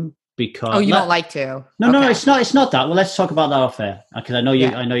time because you don't like to? No, it's not that. Well, let's talk about that off air because I know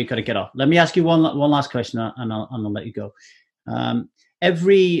you got to get off. Let me ask you one last question and I'll let you go.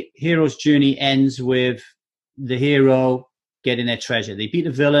 Every hero's journey ends with the hero getting their treasure. They beat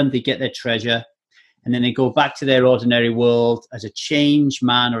the villain, they get their treasure, and then they go back to their ordinary world as a changed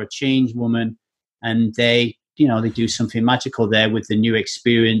man or a changed woman, and they do something magical there with the new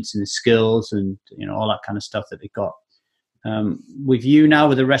experience and the skills and, you know, all that kind of stuff that they got. With you now,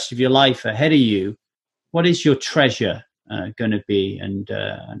 with the rest of your life ahead of you, what is your treasure going to be, and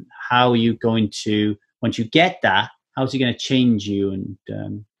how are you going to, once you get that, how's it going to change you?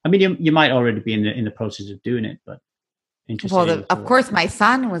 And I mean, you might already be in the process of doing it, but interesting. Well, of course, my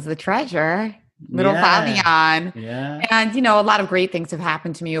son was the treasure, little Fabian. Yeah, and you know, a lot of great things have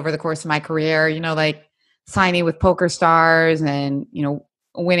happened to me over the course of my career. You know, like signing with Poker Stars, and you know,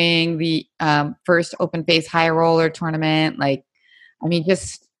 winning the first open face high roller tournament. Like, I mean,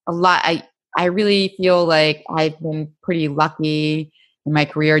 just a lot. I really feel like I've been pretty lucky in my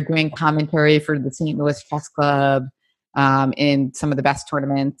career doing commentary for the St. Louis Chess Club in some of the best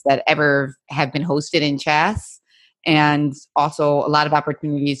tournaments that ever have been hosted in chess. And also a lot of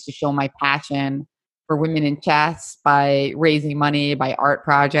opportunities to show my passion for women in chess by raising money, by art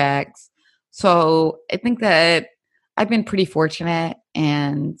projects. So I think that I've been pretty fortunate,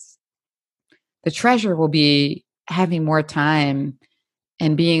 and the treasure will be having more time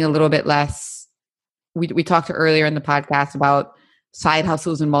and being a little bit less. We talked earlier in the podcast about side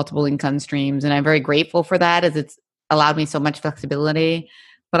hustles and multiple income streams, and I'm very grateful for that, as it's allowed me so much flexibility.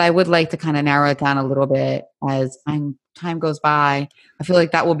 But I would like to kind of narrow it down a little bit as time goes by. I feel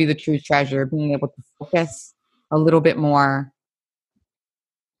like that will be the true treasure, being able to focus a little bit more.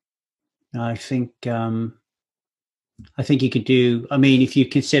 I think you could do. I mean, if you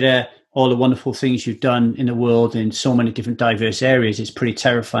consider all the wonderful things you've done in the world in so many different diverse areas, it's pretty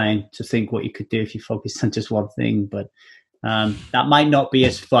terrifying to think what you could do if you focused on just one thing. But that might not be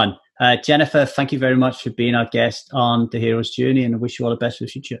as fun. Jennifer, thank you very much for being our guest on The Hero's Journey, and I wish you all the best for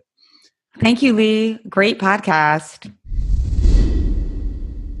the future. Thank you, Lee. Great podcast.